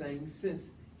anything,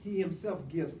 since he himself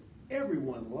gives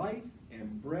everyone life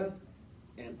and breath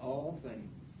and all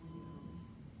things.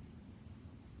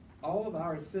 All of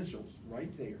our essentials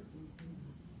right there.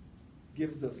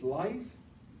 Gives us life,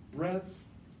 breath,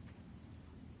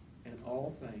 and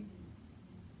all things.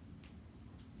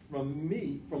 From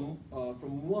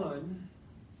one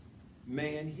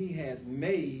man he has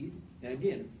made, and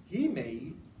again, he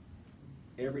made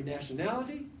every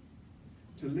nationality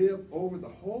to live over the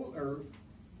whole earth,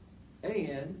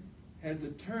 and has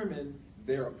determined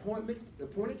their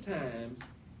appointed times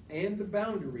and the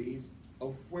boundaries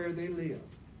of where they live.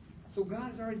 So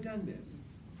God has already done this.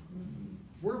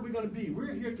 Where are we going to be?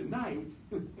 We're here tonight.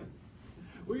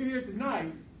 We're here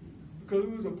tonight because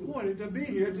we was appointed to be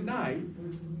here tonight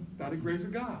by the grace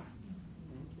of God.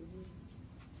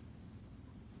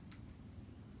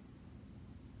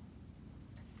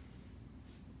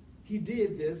 He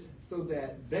did this so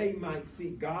that they might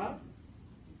seek God,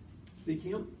 seek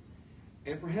him,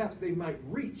 and perhaps they might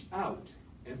reach out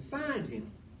and find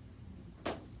him.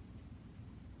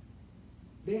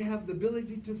 They have the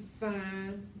ability to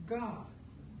find God,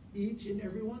 each and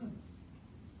every one of us.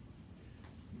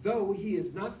 Though he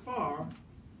is not far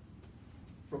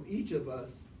from each of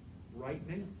us right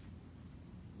now.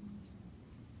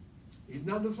 He's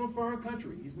not in some foreign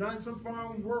country. He's not in some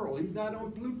foreign world. He's not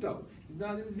on Pluto. He's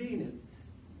not in Venus.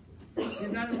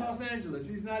 He's not in Los Angeles.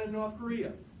 He's not in North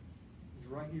Korea. He's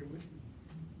right here with me.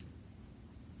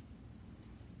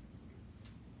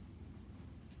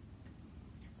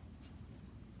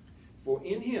 For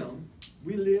in him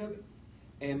we live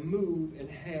and move and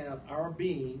have our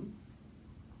being,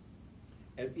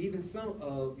 as even some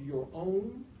of your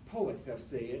own poets have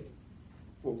said,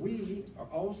 for we are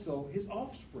also his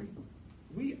offspring.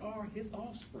 We are his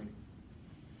offspring.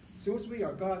 Since we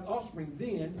are God's offspring,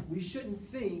 then we shouldn't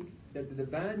think that the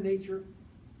divine nature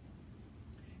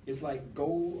is like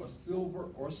gold or silver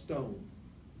or stone.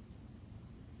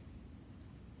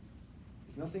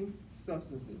 It's nothing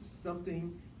substantive,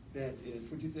 something that is,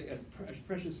 what do you think, as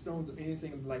precious stones or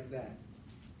anything like that.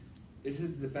 It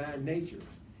is divine nature,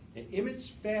 an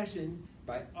image fashioned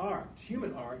by art,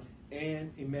 human art,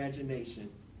 and imagination.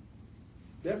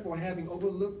 Therefore, having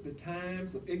overlooked the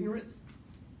times of ignorance,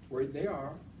 where they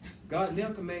are, God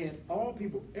now commands all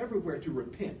people everywhere to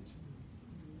repent.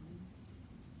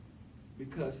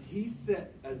 Because he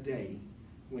set a day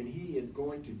when he is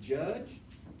going to judge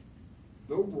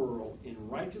the world in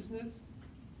righteousness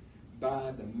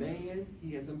by the man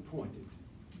he has appointed.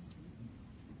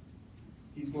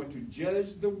 He's going to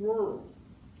judge the world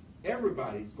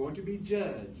everybody's going to be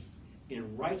judged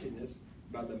in righteousness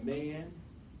by the man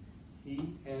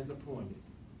he has appointed,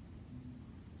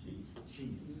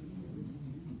 Jesus.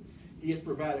 He has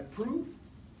provided proof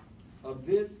of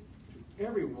this to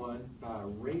everyone by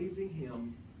raising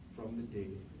him from the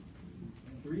dead.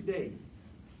 3 days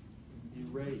he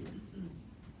raised.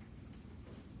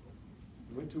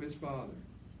 He went to his Father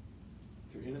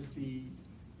to intercede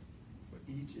for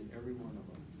each and every one of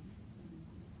us.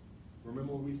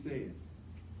 Remember what we said.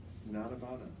 It's not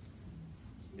about us.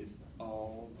 It's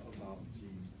all about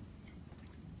Jesus.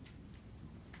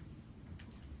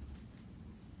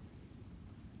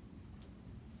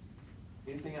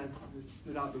 Anything that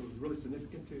stood out that was really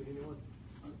significant to anyone?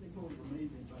 I think what was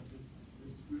amazing about this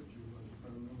scripture was, if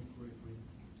I remember correctly,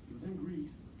 it was in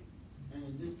Greece, and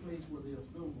this place where they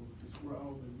assembled is where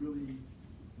all the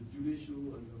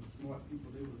judicial and the smart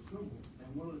people, they would assemble. And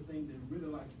one of the things they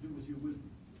really like to do is hear wisdom.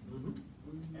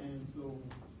 And so,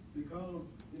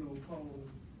 because, Paul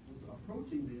was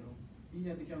approaching them, he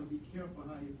had to kind of be careful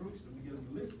how he approached them to get them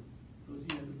to listen, because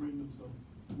he had to bring them some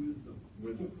wisdom.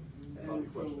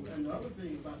 And the other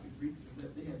thing about the Greeks is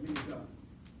that they had many gods.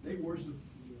 They worshiped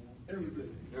everything.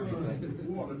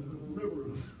 Sun, water,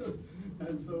 rivers.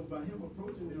 And so by him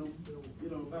approaching them,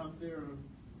 about their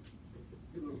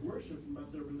worship,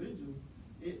 about their religion,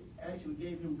 it actually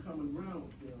gave him common ground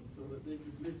with them so that they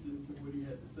could listen to what he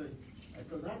had to say.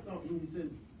 Because I thought when he said,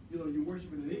 you're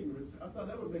worshiping in ignorance, I thought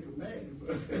that would make them mad.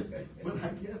 But I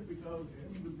guess because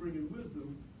he was bringing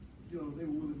wisdom, they were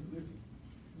willing to listen.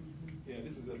 Yeah,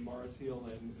 this is at Mars Hill,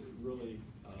 and really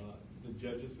the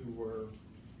judges who were,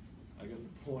 I guess,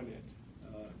 appointed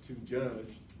to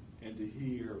judge and to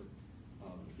hear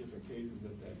different cases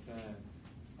at that time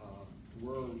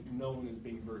were known as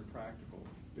being very practical,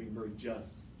 being very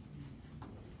just.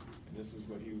 And this is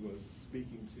what he was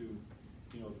speaking to,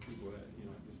 the people at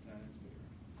this time there.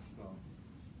 So,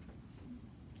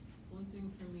 one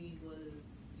thing for me was,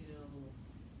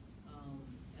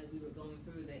 as we were going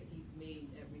through that, he's made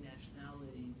every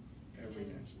nationality.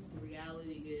 The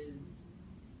reality is,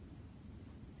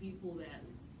 people that,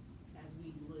 as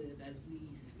we live, as we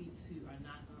speak to, are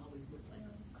not going to always look like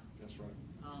us. That's right.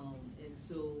 And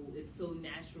so it's so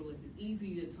natural. It's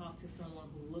easy to talk to someone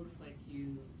who looks like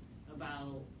you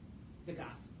about the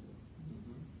gospel.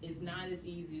 It's not as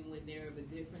easy when they're of a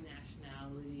different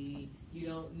nationality. You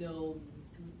don't know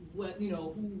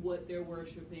what they're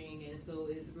worshiping, and so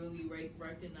it's really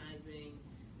recognizing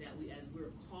that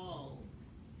we're called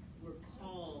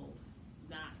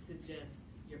not to just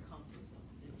your comfort zone.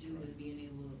 It's really being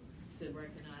able to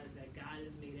recognize that God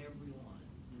has made everyone,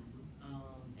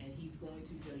 and He's going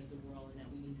to judge the world, and that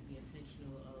we need to be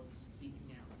intentional of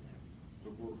speaking out to everyone.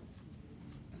 The world.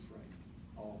 That's right.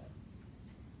 All.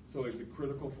 So is it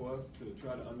critical for us to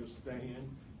try to understand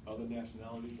other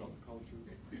nationalities, other cultures,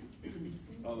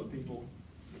 other people?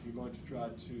 If you're going to try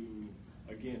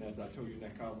to, again, as I told you in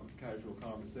that casual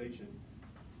conversation,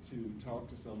 to talk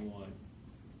to someone,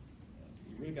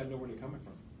 you really got to know where they're coming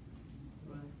from.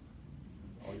 Right.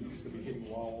 Or you're just going to be hitting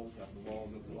walls after walls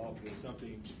after walls. There's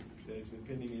something that's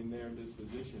impending in their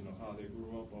disposition, or how they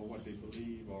grew up, or what they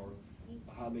believe, or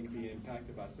how they can be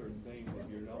impacted by certain things.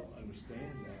 If you don't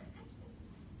understand that,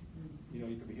 you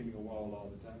could be hitting a wall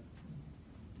all the time.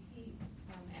 He,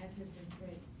 as has been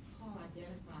said, Paul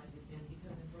identified with them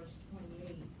because in verse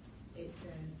 28 it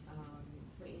says,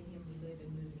 for in him we live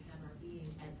and move and have our being,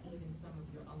 as even some of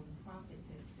your own prophets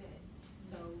have said.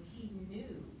 So he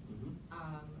knew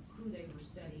who they were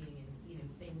studying, and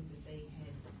things that they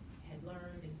had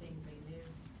learned and things they knew.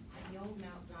 At the old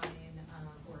Mount Zion,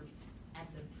 or at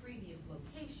the previous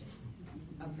location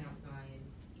of Mount Zion,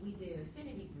 we did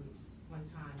affinity groups one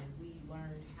time, and we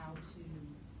learned how to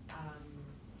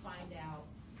find out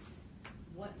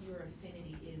what your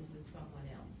affinity is with someone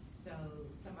else. So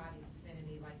somebody's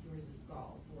affinity, like yours, is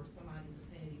golf, or somebody's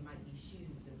affinity might be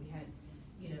shoes. And we had,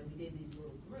 we did these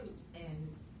little groups, and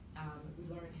we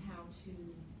learned how to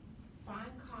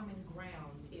find common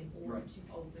ground in order to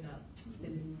open up the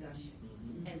discussion.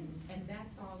 And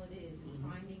that's all it is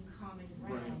finding common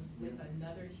ground with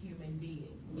another human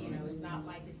being. It's not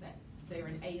like they're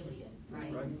an alien,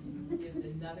 right? Just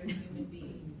another human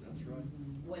being. That's right.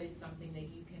 What is something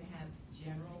that you can have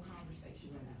general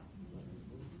conversation about?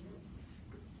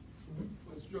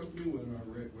 What struck me when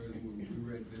we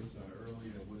read this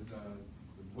earlier was the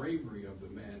bravery of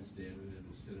the man standing in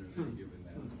the sinners and giving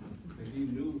that. Because he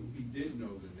did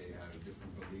know that they had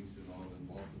different beliefs and all, and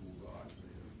multiple gods,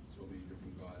 so many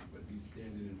different gods, but he's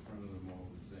standing in front of them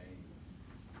all and saying,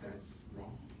 that's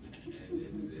wrong.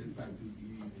 And in fact, he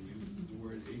even uses the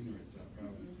word ignorance. I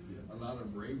found a lot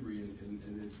of bravery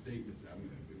in his statements. I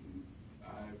mean,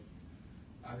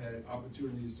 I've had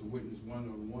opportunities to witness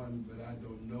one-on-one, but I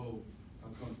don't know how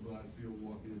comfortable I feel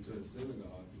walking into a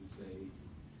synagogue and say,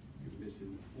 you're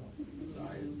missing the point.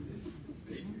 Messiah is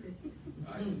big here.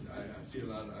 I see a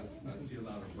lot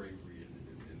of bravery in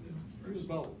this person. He was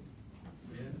bold.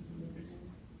 Yeah.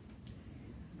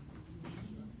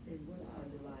 And what I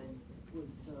underlined was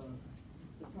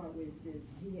the part where it says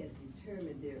he has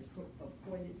determined their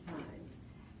appointed times.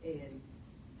 And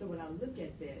so when I look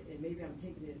at that, and maybe I'm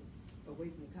taking it away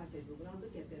from the context, but when I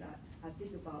look at that, I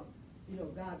think about,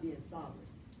 God being sovereign.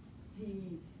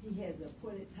 He has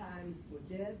appointed times for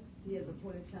death. He has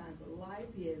appointed time for life.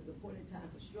 He has appointed time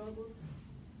for struggles.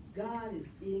 God is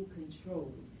in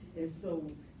control. And so,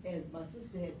 as my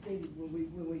sister had stated,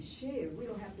 when we share, we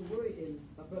don't have to worry,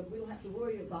 we don't have to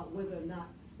worry about whether or not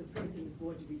the person is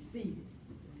going to receive it.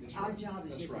 That's Our right. job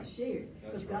is That's just right. to share it,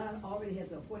 That's because right. God already has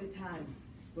the appointed time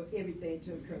for everything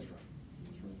to occur.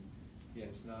 Yeah,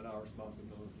 it's not our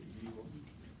responsibility.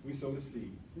 We sow the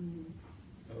seed. Mm-hmm.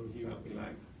 It was something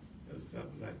like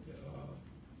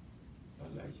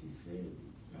like she said,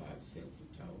 God set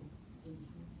the tone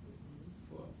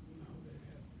for all that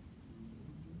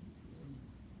happened.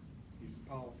 He's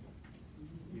powerful.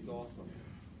 He's awesome.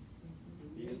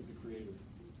 He is the creator.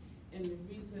 And the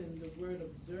reason the word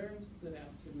observe stood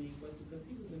out to me was because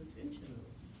he was intentional.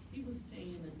 He was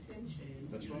paying attention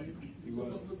That's right. He to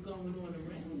was. what was going on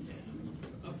around him,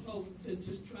 opposed to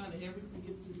just trying to everything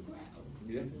get through the crowd.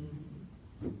 Yes.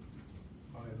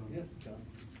 Hi, Yes,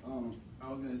 Tom.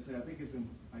 I was gonna say,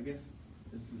 I guess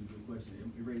this is the question.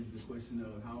 It raises the question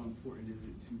of how important is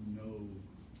it to know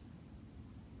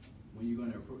when you're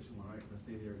going to approach someone, right? Let's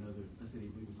say they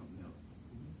believe in something else.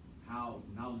 How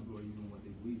knowledgeable are you in what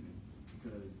they believe in?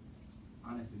 Because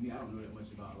honestly, me, I don't know that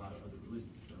much about a lot of other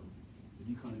religions. So if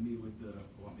you come to me with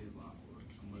I'm Islam or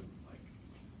I'm Muslim, like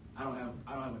I don't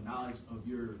have a knowledge of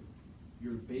your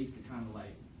base to kind of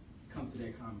like come to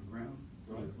that common ground.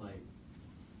 So Right. it's like,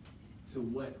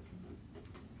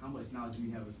 how much knowledge do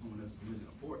you have of someone else's religion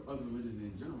or other religions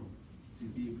in general to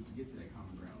be able to get to that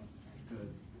common ground?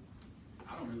 Because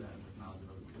I don't really have much knowledge of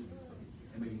other religions, so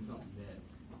it may be something that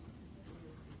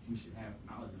we should have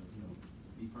knowledge of,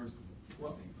 me personally.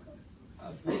 Well,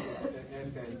 I think it's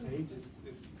advantageous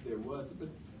if there was, but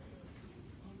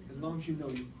as long as you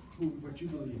know what you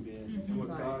believe in and what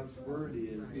God's word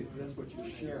is, that's what you're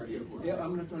sharing. Yeah,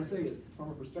 I'm just going to say it from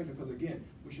a perspective, because again,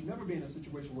 we should never be in a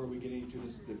situation where we get into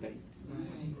this debate.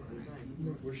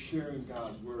 We're sharing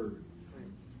God's word.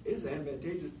 It's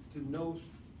advantageous to know,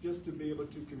 just to be able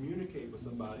to communicate with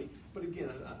somebody. But again,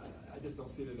 I just don't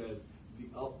see it as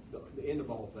the end of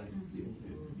all things.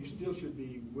 You still should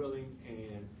be willing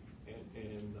and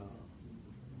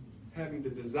having the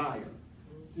desire,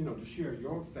 to share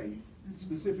your faith,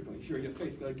 specifically share your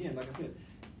faith. But again, like I said,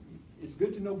 it's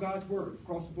good to know God's word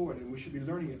across the board, and we should be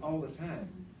learning it all the time.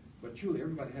 But truly,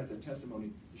 everybody has a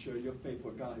testimony to share your faith,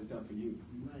 what God has done for you.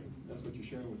 Right. That's what you're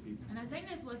sharing with people. And I think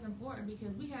that's what's important,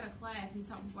 because we had a class we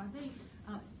talked before. I think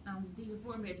Deacon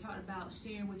Foreman had talked about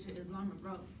sharing with your Islamic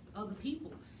other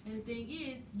people. And the thing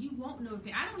is, you won't know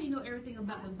everything. I don't even know everything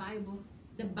about the Bible.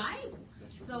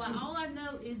 So all I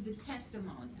know is the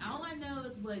testimony. All I know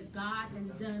is what God has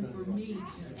done for me,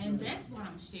 and that's what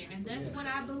I'm sharing. That's what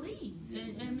I believe.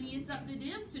 And I mean, it's up to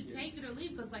them to take it or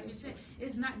leave. Because, like you said,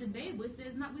 it's not debatable. It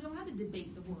says we don't have to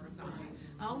debate the Word of God.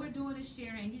 All we're doing is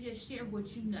sharing. You just share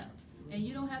what you know. And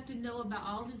you don't have to know about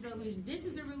all these other religions. This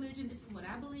is a religion. This is what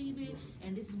I believe in,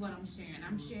 and this is what I'm sharing.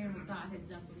 I'm sharing what God has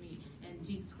done for me, and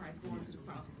Jesus Christ going to the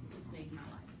cross to save my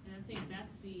life. And I think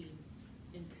that's the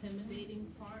intimidating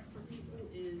part for people,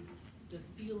 is the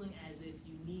feeling as if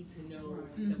you need to know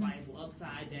the Bible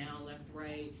upside down, left,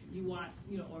 right. You watch,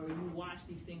 or you watch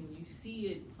these things, when you see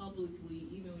it publicly,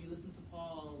 even when you listen to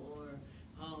Paul or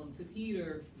to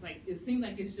Peter, it's like, it seems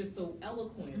like it's just so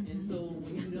eloquent. And so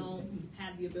when you don't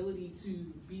have the ability to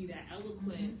be that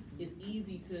eloquent, it's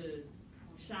easy to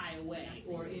shy away.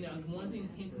 Or, one thing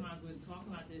that came to mind when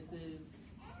talking about this is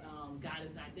God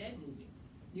is not dead moving.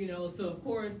 So of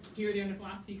course, here they're in a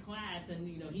philosophy class, and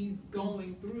he's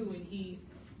going through and he's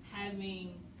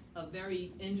having a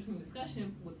very interesting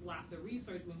discussion with lots of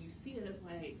research. When you see it, it's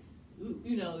like,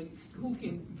 who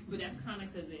can? But that's kind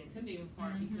of the intimidating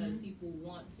part, because people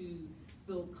want to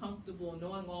feel comfortable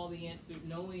knowing all the answers,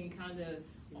 knowing kind of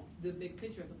the big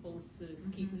picture, as opposed to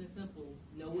keeping it simple.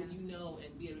 Know what you know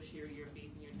and be able to share your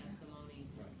faith and your testimony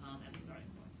as a starting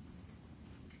point.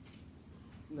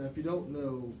 Now, if you don't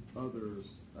know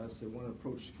others, I say one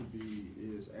approach could be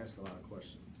is ask a lot of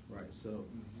questions, right? So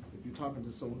if you're talking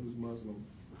to someone who's Muslim,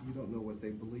 you don't know what they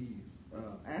believe,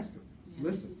 ask them.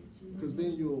 listen, because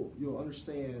then you'll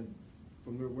understand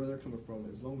from where they're coming from.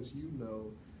 As long as you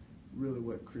know really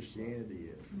what Christianity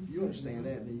is, if you understand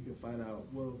that, then you can find out.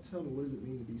 Well, tell me, what does it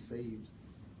mean to be saved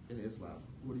in Islam?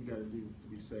 What do you got to do to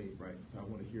be saved, right? So I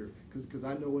want to hear, because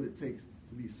I know what it takes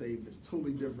to be saved. It's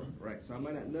totally different, right? So I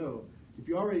might not know. If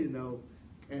you already know,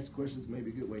 ask questions may be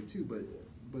a good way too,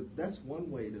 but that's one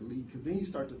way to lead, because then you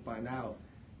start to find out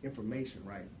information,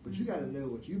 right? But you got to know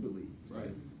what you believe,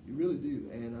 right? You really do,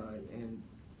 and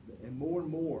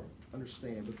more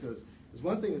understand, because it's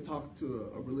one thing to talk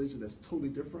to a religion that's totally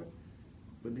different,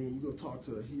 but then you go talk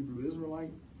to a Hebrew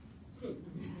Israelite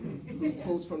who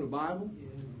quotes from the Bible.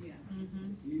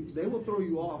 They will throw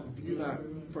you off if you're not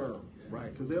firm,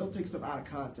 right? Because they'll take stuff out of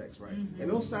context, right? And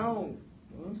it'll sound,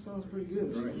 well, that sounds pretty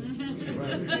good, right?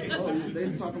 Right? Oh,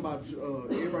 they're talking about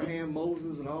Abraham,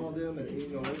 Moses, and all of them, and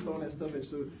they're throwing that stuff in.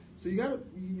 So you got to,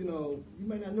 you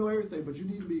may not know everything, but you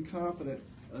need to be confident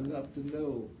enough to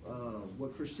know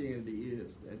what Christianity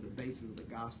is at the basis of the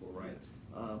gospel, right?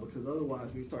 Because otherwise,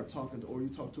 when you start talking, or you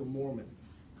talk to a Mormon,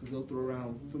 because they'll throw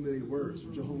around familiar words,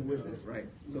 Jehovah's Witness, right?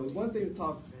 So it's one thing to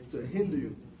talk to a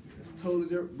Hindu, it's totally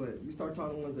different, but you start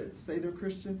talking to ones that say they're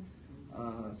Christian,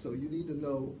 so you need to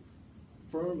know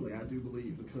firmly, I do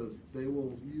believe, because they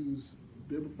will use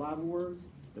Bible words,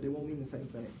 but they won't mean the same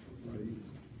thing. So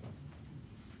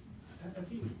I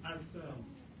think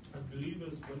as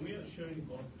believers, when we are sharing the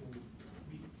gospel,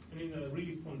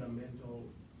 really fundamental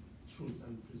truths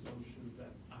and presumptions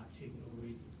that are taken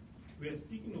away. We are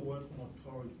speaking the word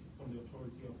from the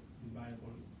authority of the Bible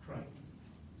and Christ.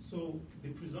 So the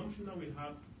presumption that we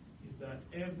have is that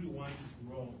everyone is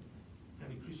wrong, and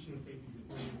the Christian faith is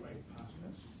the only right path.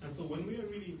 And so when we are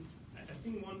really, I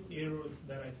think one error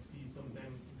that I see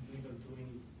sometimes believers doing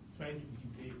is trying to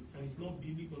debate, and it's not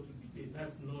biblical to debate.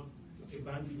 That's not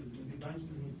evangelism.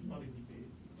 Evangelism is not a debate.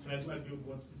 And I do agree with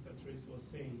what Sister Tracy was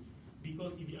saying,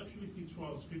 because if you actually see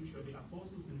throughout Scripture, the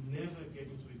apostles never get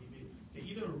into a debate. They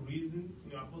either reason,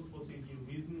 Apostle Paul says he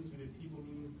reasons with the people,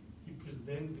 meaning he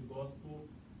presents the gospel,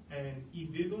 and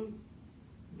if they don't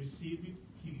receive it,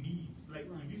 he leaves. Like,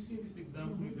 if you see this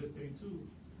example in verse 32,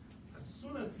 as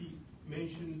soon as he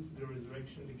mentions the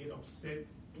resurrection, they get upset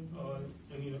and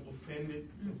offended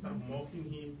and start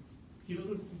mocking him. He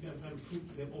doesn't sit there and try to prove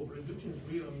to them, oh, resurrection is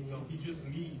real. No, he just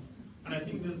leaves. And I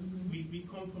think we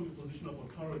come from a position of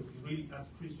authority, really, as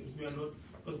Christians. We are not,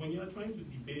 because when you are trying to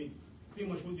debate, pretty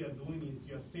much what you are doing is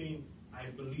you are saying, I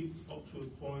believe up to a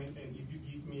point, and if you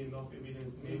give me enough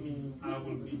evidence, maybe I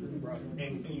will be,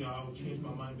 and I will change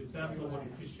my mind. But that's not what a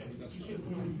Christian is. A Christian is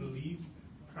someone who believes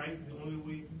Christ is the only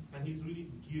way, and he's really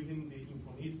giving the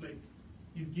information. It's like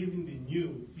he's giving the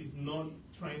news. He's not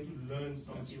trying to learn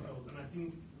something else. And I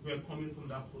think we are coming from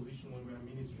that position when we are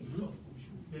ministering the gospel.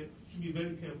 We should be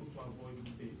very careful to avoid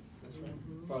debates. That's right.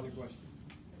 Final question.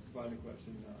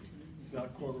 It's not a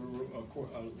courtroom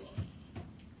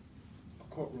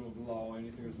of law or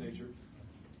anything of this nature.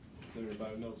 So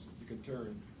everybody knows you can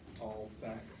turn all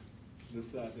facts this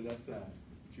side to that side.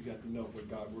 But you got to know what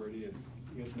God's word is.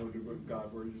 You have to know what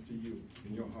God's word is to you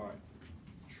in your heart,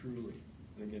 truly.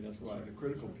 And again, that's why the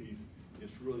critical piece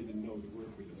is really to know the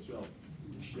word for yourself,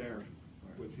 sharing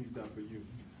what He's done for you.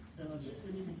 And I think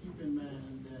we need to keep in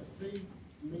mind that faith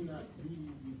may not be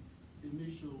the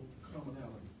initial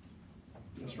commonality.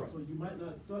 That's right. So you might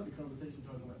not start the conversation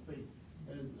talking about faith.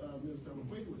 As Minister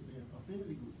McQuaker was saying,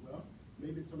 affinity group. Well,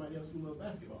 maybe it's somebody else who loves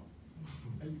basketball.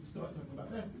 And you can start talking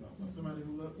about basketball. Or somebody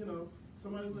who loves,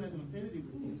 somebody who has an affinity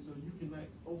with you, so you can like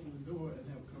open the door and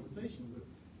have a conversation with,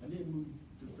 and then move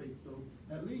to faith. So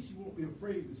at least you won't be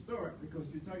afraid to start because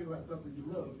you're talking about something you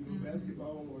love,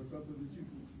 basketball or something that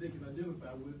they can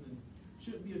identify with, and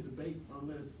shouldn't be a debate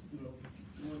unless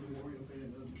one of the Warrior fan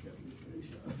doesn't accept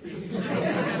this.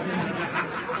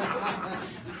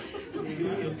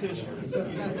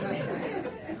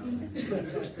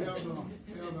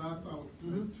 Elder, I thought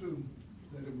too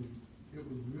that it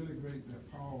was really great that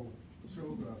Paul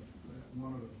showed us that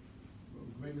one of the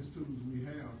greatest tools we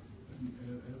have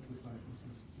as disciples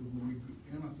is to, when we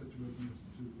in a situation, is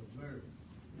to observe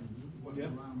what's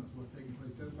around us, what's taking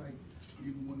place. Just like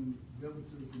even when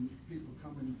visitors and people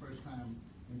come in the first time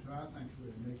into our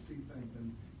sanctuary and they see things,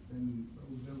 and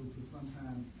those visitors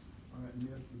sometimes are at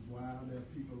misses while there are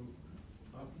people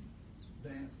up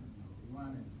dancing or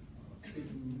running or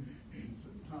speaking in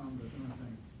tongues or doing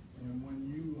things. And when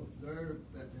you observe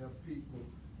that there are people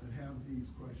that have these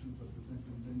questions or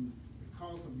presenting, then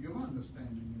because of your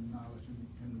understanding and knowledge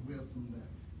and the wisdom that,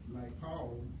 like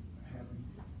Paul having,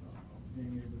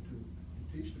 being able to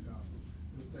teach the gospel,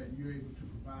 is that you're able to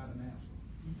provide an answer.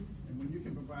 And when you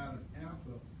can provide an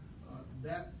answer,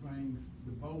 that brings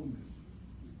the boldness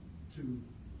to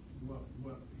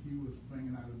what he was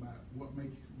bringing out about what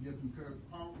gives him courage.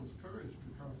 Paul was courage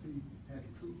because he had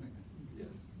the truth in him.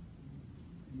 Yes.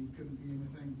 He couldn't be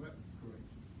anything but courageous.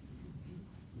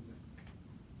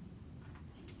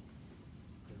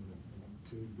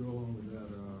 To go along with that,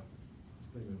 I was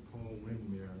thinking of Paul went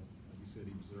there, like you said,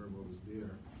 he observed what was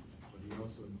there, but he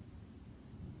also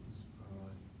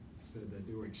said that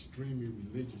they were extremely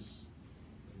religious,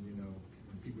 and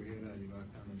when people hear that, I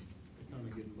kind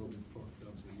of get a little bit puffed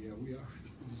up, say, yeah, we are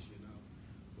religious,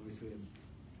 So he said,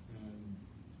 and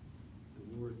the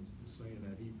word is saying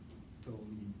that he told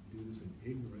me do this in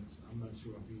ignorance. I'm not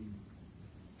sure if he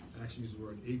actually used the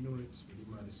word ignorance, but he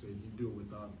might have said you do it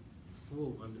without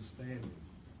full understanding.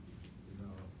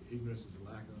 Ignorance is a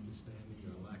lack of understanding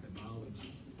or a lack of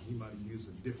knowledge. He might have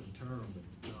used a different term, but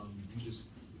you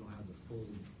don't have the full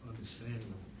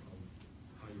understanding of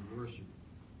how you worship.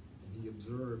 And he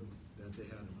observed that they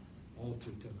had an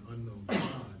altar to an unknown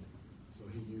God, so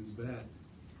he used that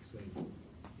to say, to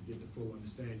get the full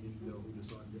understanding, you know who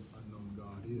this unknown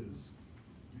God is.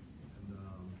 And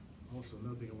also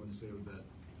another thing I want to say was that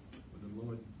when the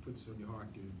Lord puts it on your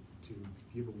heart to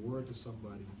give a word to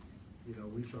somebody,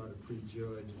 we try to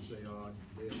prejudge and say, oh,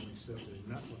 they don't accept it,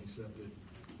 they're not going to accept it,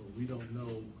 but we don't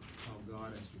know how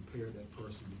God has prepared that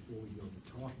person before we go to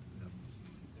talk to them.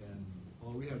 And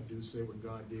all we have to do is say what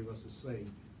God gave us to say,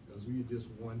 because we are just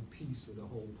one piece of the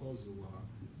whole puzzle,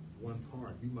 one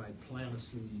part. We might plant a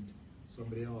seed,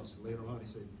 somebody else later on, they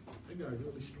say, that guy's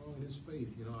really strong in his faith,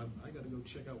 I got to go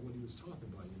check out what he was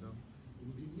talking about,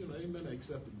 They may not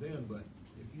accept it then, but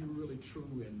if you're really true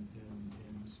and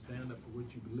stand up for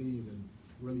what you believe and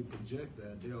really project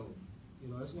that, they'll,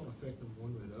 it's going to affect them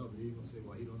one way or the other. They're going to say,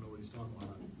 well, he don't know what he's talking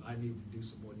about. I need to do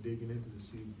some more digging into to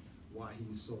see why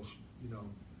he's so,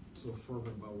 so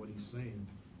fervent about what he's saying.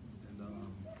 And,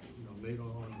 later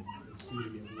on, the seed will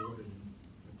get watered and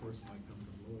the person might come to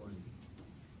the Lord.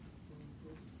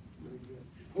 Very good.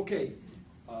 Okay,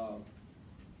 I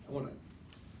want to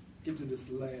get to this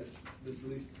last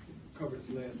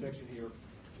section here.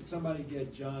 If somebody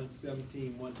get John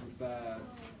 17, 1 through 5,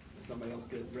 somebody else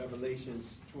get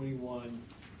Revelations 21,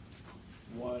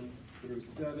 1 through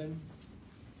 7.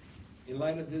 In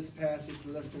light of this passage,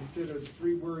 let's consider the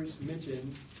three words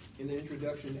mentioned in the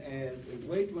introduction as a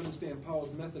way to understand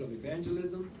Paul's method of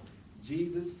evangelism.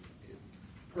 Jesus is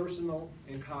personal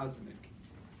and cosmic.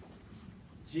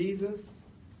 Jesus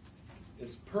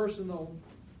is personal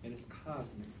and it's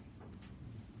cosmic.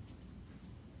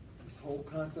 This whole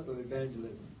concept of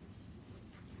evangelism.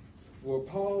 For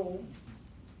Paul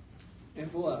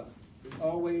and for us, it's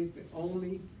always and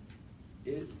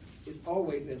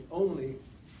only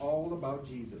all about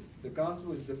Jesus. The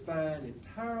gospel is defined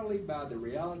entirely by the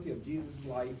reality of Jesus'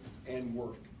 life and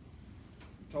work.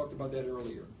 We talked about that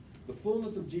earlier. The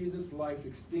fullness of Jesus' life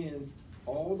extends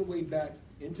all the way back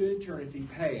into eternity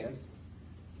past.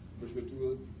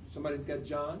 Somebody's got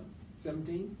John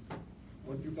 17,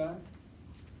 1 through 5?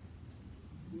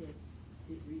 Yes,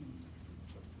 it reads.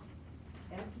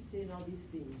 After saying all these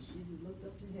things, Jesus looked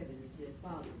up to heaven and said,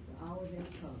 Father, the hour has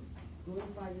come.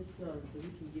 Glorify your Son so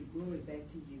he can give glory back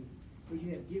to you. For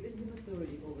you have given him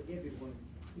authority over everyone.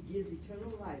 He gives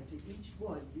eternal life to each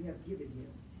one you have given him.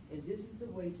 And this is the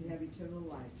way to have eternal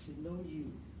life, to know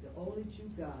you, the only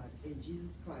true God, and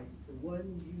Jesus Christ, the one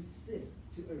you sent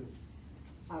to earth.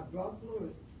 I brought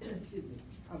glory,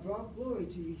 I brought glory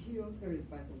to you here on earth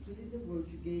by completing the work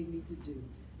you gave me to do.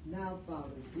 Now,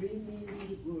 Father, bring me into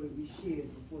the glory we shared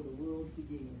before the world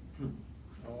began.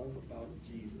 All about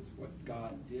Jesus, what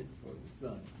God did for the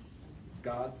Son.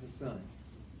 God the Son.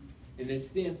 And it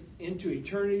extends into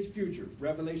eternity's future.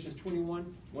 Revelations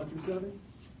 21, 1 through 7.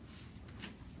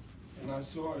 And I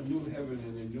saw a new heaven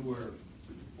and a new earth.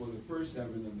 For the first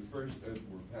heaven and the first earth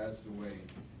were passed away,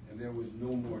 and there was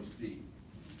no more sea.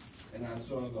 And I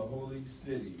saw the holy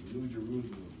city, New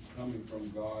Jerusalem, coming from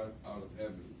God out of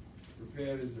heaven,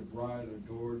 prepared as a bride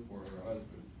adored for her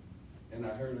husband. And I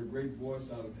heard a great voice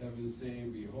out of heaven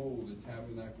saying, Behold, the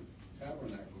tabernacle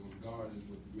of God is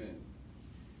with men,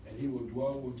 and he will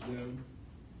dwell with them,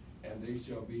 and they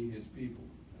shall be his people,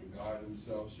 and God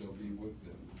himself shall be with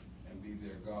them, and be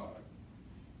their God.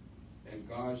 And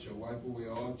God shall wipe away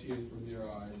all tears from their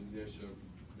eyes, and there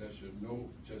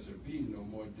shall be no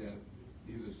more death,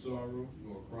 neither sorrow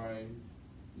nor crying,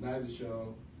 neither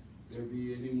shall there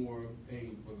be any more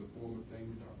pain, for the former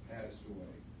things are passed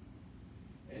away.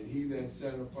 And he that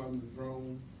sat upon the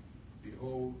throne,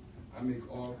 behold, I make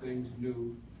all things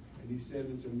new. And he said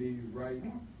unto me, Write,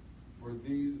 for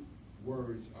these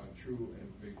words are true and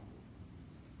faithful.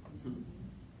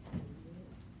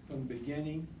 From the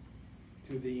beginning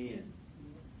to the end,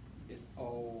 it's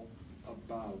all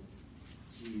about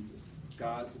Jesus.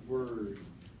 God's word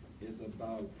is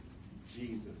about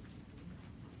Jesus.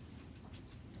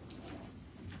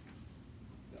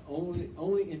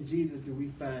 Only in Jesus do we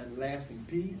find lasting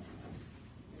peace,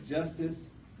 justice,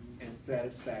 and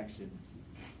satisfaction.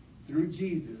 Through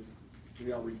Jesus,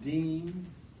 we are redeemed,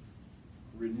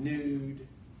 renewed,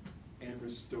 and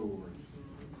restored.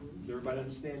 Does everybody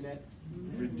understand that?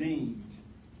 Redeemed.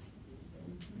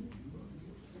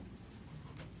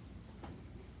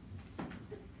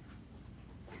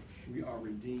 We are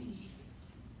redeemed.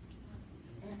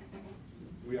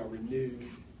 We are renewed.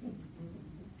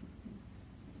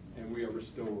 And we are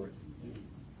restored.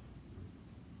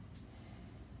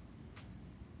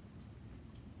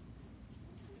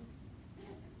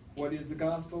 What is the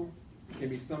gospel? It can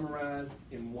be summarized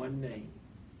in one name.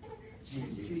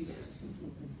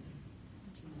 Jesus.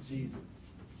 Jesus.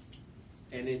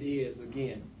 And it is,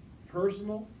 again,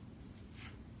 personal.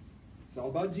 It's all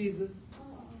about Jesus.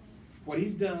 What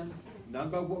he's done, not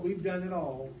about what we've done at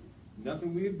all.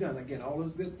 Nothing we've done. Again, all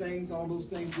those good things, all those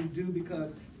things we do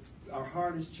because our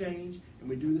heart has changed and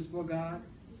we do this for God.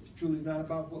 It truly is not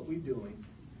about what we're doing.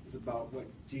 It's about what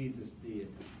Jesus did.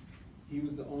 He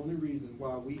was the only reason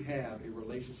why we have a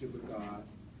relationship with God,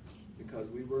 because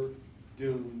we were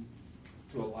doomed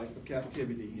to a life of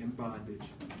captivity and bondage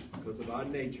because of our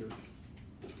nature.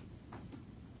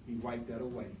 He wiped that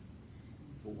away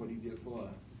for what he did for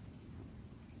us.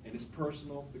 And it's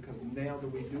personal because now that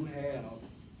we do have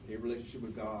a relationship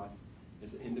with God,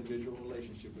 it's an individual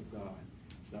relationship with God.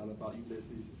 It's not about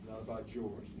Ulysses. It's not about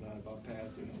George. It's not about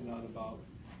Pastor. It's not about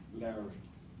Larry.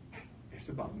 It's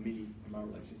about me and my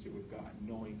relationship with God,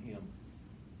 knowing him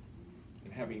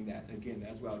and having that. Again,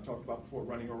 that's what I talked about before,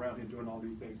 running around here doing all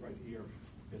these things right here.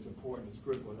 It's important. It's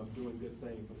critical. And I'm doing good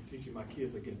things. I'm teaching my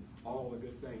kids, again, all the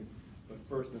good things. But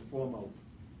first and foremost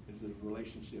is the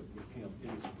relationship with him.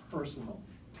 It is personal,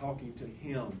 talking to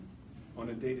him on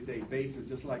a day-to-day basis,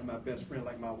 just like my best friend,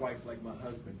 like my wife, like my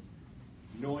husband.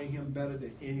 Knowing him better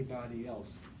than anybody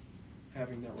else.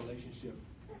 Having that relationship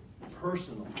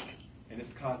personal. And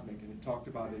it's cosmic, and it talked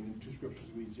about it in two scriptures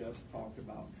we just talked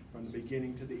about. From the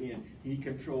beginning to the end, he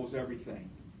controls everything.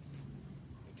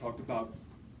 It talked about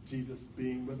Jesus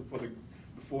being with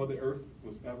before the earth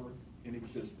was ever in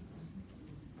existence.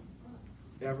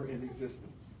 Ever in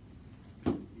existence.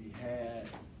 He had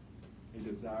a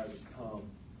desire to come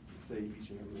to save each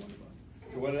and every one of us.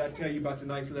 So what did I tell you about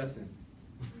tonight's lesson?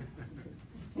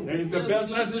 It's the best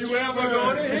lesson you ever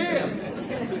going to hear.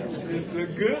 It's the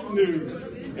good news.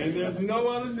 And there's no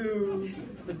other news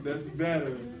that's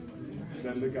better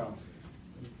than the gospel.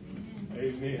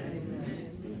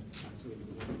 Amen. So,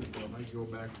 I might go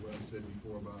back to what I said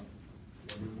before about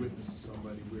when we witness to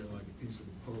somebody, we're like a piece of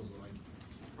the puzzle. I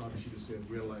probably should have said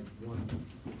we're like one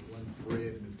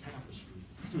thread in the tapestry.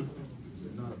 It's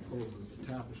not a puzzle, it's a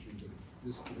tapestry, but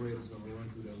this thread is going to run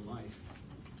through their life.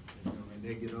 And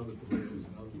they get other threads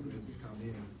and other threads that come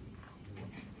in and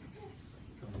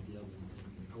come together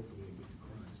and hopefully they get to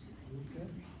Christ. Okay,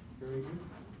 very good.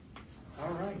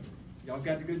 All right, y'all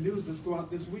got the good news. Let's go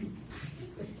out this week.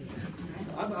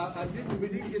 We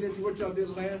didn't get into what y'all did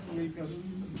last week because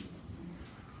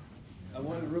I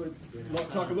wanted to really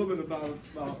talk a little bit about.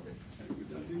 I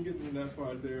didn't get into that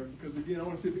part there because again, I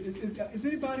want to see is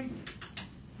anybody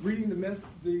reading the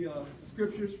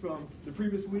scriptures from the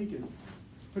previous week and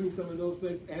putting some of those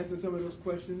things, answering some of those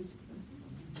questions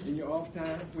in your off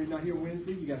time. We're not here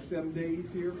Wednesday. You got 7 days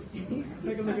here.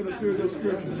 Take a look at a few of those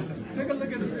scriptures. Take a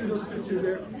look at a few of those scriptures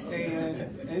there,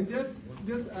 and just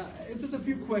it's just a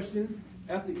few questions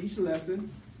after each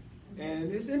lesson,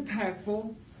 and it's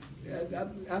impactful.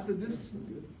 After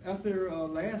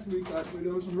last week,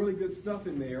 there was some really good stuff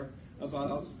in there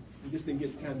about. We just didn't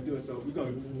get time to do it, so we're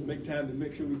going to make time to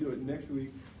make sure we do it next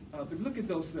week. But look at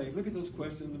those things. Look at those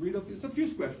questions. Read up. It's a few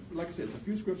scriptures. Like I said, it's a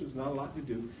few scriptures. Not a lot to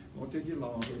do. It won't take you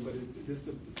long, but it's just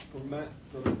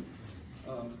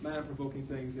mind-provoking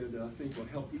things that I think will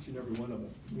help each and every one of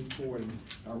us move forward in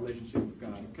our relationship with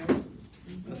God. Okay?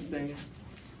 Let's stand.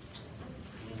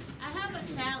 I have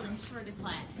a challenge for the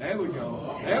class. There we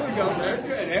go. There we go.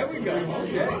 There we go.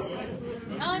 Okay.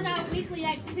 On our weekly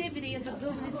activity, as the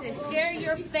good one says, share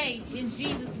your faith in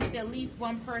Jesus with at least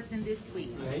one person this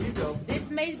week. There you go. This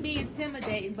may be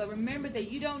intimidating, but remember that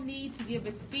you don't need to give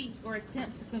a speech or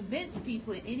attempt to convince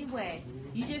people in any way.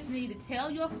 You just need to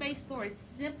tell your faith story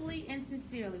simply and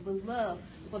sincerely with love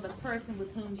for the person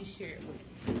with whom you share it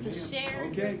with. So share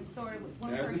your story with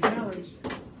one person. There's a challenge.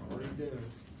 Already there.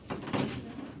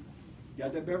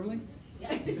 Got that, Beverly?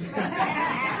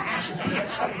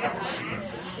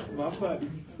 My buddy.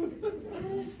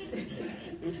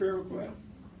 Any prayer requests?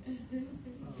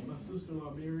 My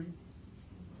sister-in-law, Mary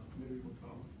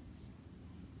McCullough.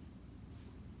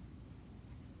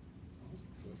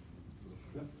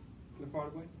 Cliff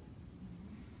Hardaway?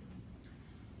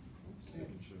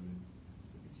 Second Shirley.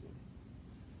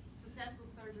 Successful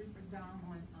surgery for Dom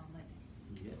on Monday.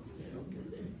 Yes.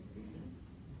 Okay.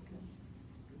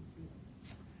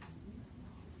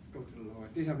 Let's go to the Lord.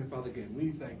 Dear Heavenly Father, again,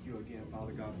 we thank you again,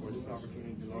 Father God, for this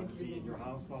opportunity, Lord, to be in your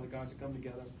house, Father God, to come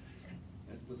together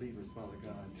as believers, Father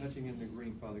God, touching and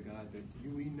agreeing, Father God, that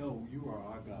we know you are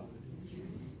our God,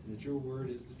 and that your word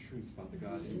is the truth, Father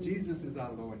God, and Jesus is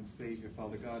our Lord and Savior,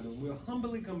 Father God, and we'll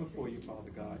humbly come before you,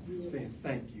 Father God, saying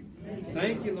thank you.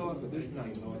 Thank you, Lord, for this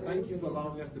night, Lord. Thank you for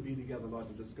allowing us to be together, Lord,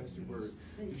 to discuss your word,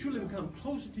 to truly become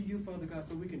closer to you, Father God,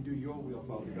 so we can do your will,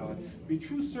 Father God. Be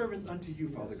true servants unto you,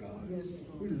 Father God.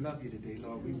 We love you today,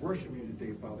 Lord. We worship you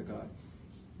today, Father God.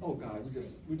 Oh God,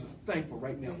 we're just thankful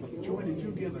right now for the joy that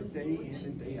you give us day in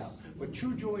and day out. But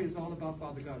true joy is all about,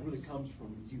 Father God, really comes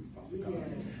from you, Father God.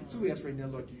 So we ask right now,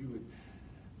 Lord,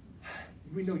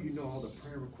 we know you know all the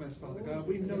prayer requests, Father God.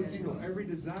 We know you know every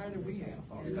desire that we have,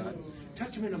 Father God.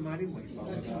 Touch them in a mighty way,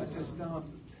 Father God. Touch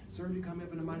Dom's surgery coming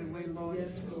up in a mighty way, Lord.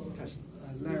 Touch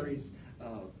Larry's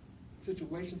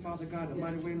situation, Father God, in a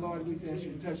mighty way, Lord. We ask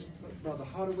you to touch Brother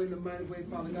Hardaway in a mighty way,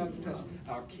 Father God. Touch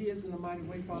our kids in a mighty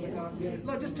way, Father God.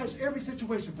 Lord, just touch every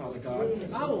situation, Father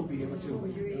God. I won't be able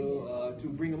to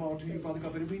bring them all to you, Father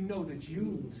God, but we know that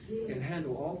you can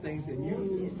handle all things and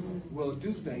you will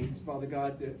do things, Father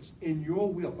God, that's in your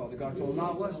will, Father God. So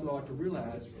allow us, Lord, to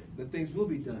realize that things will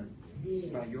be done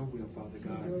by your will, Father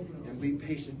God, and be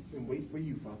patient and wait for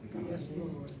you, Father God.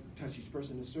 Touch each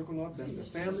person in the circle, Lord. Bless their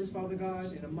families, Father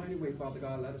God, in a mighty way, Father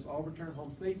God. Let us all return home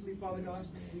safely, Father God.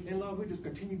 And Lord, we just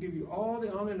continue to give you all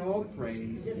the honor and all the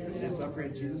praise. And that's our prayer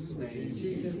in Jesus'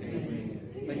 name.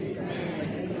 Amen. Thank you, God.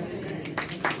 Thank you, God.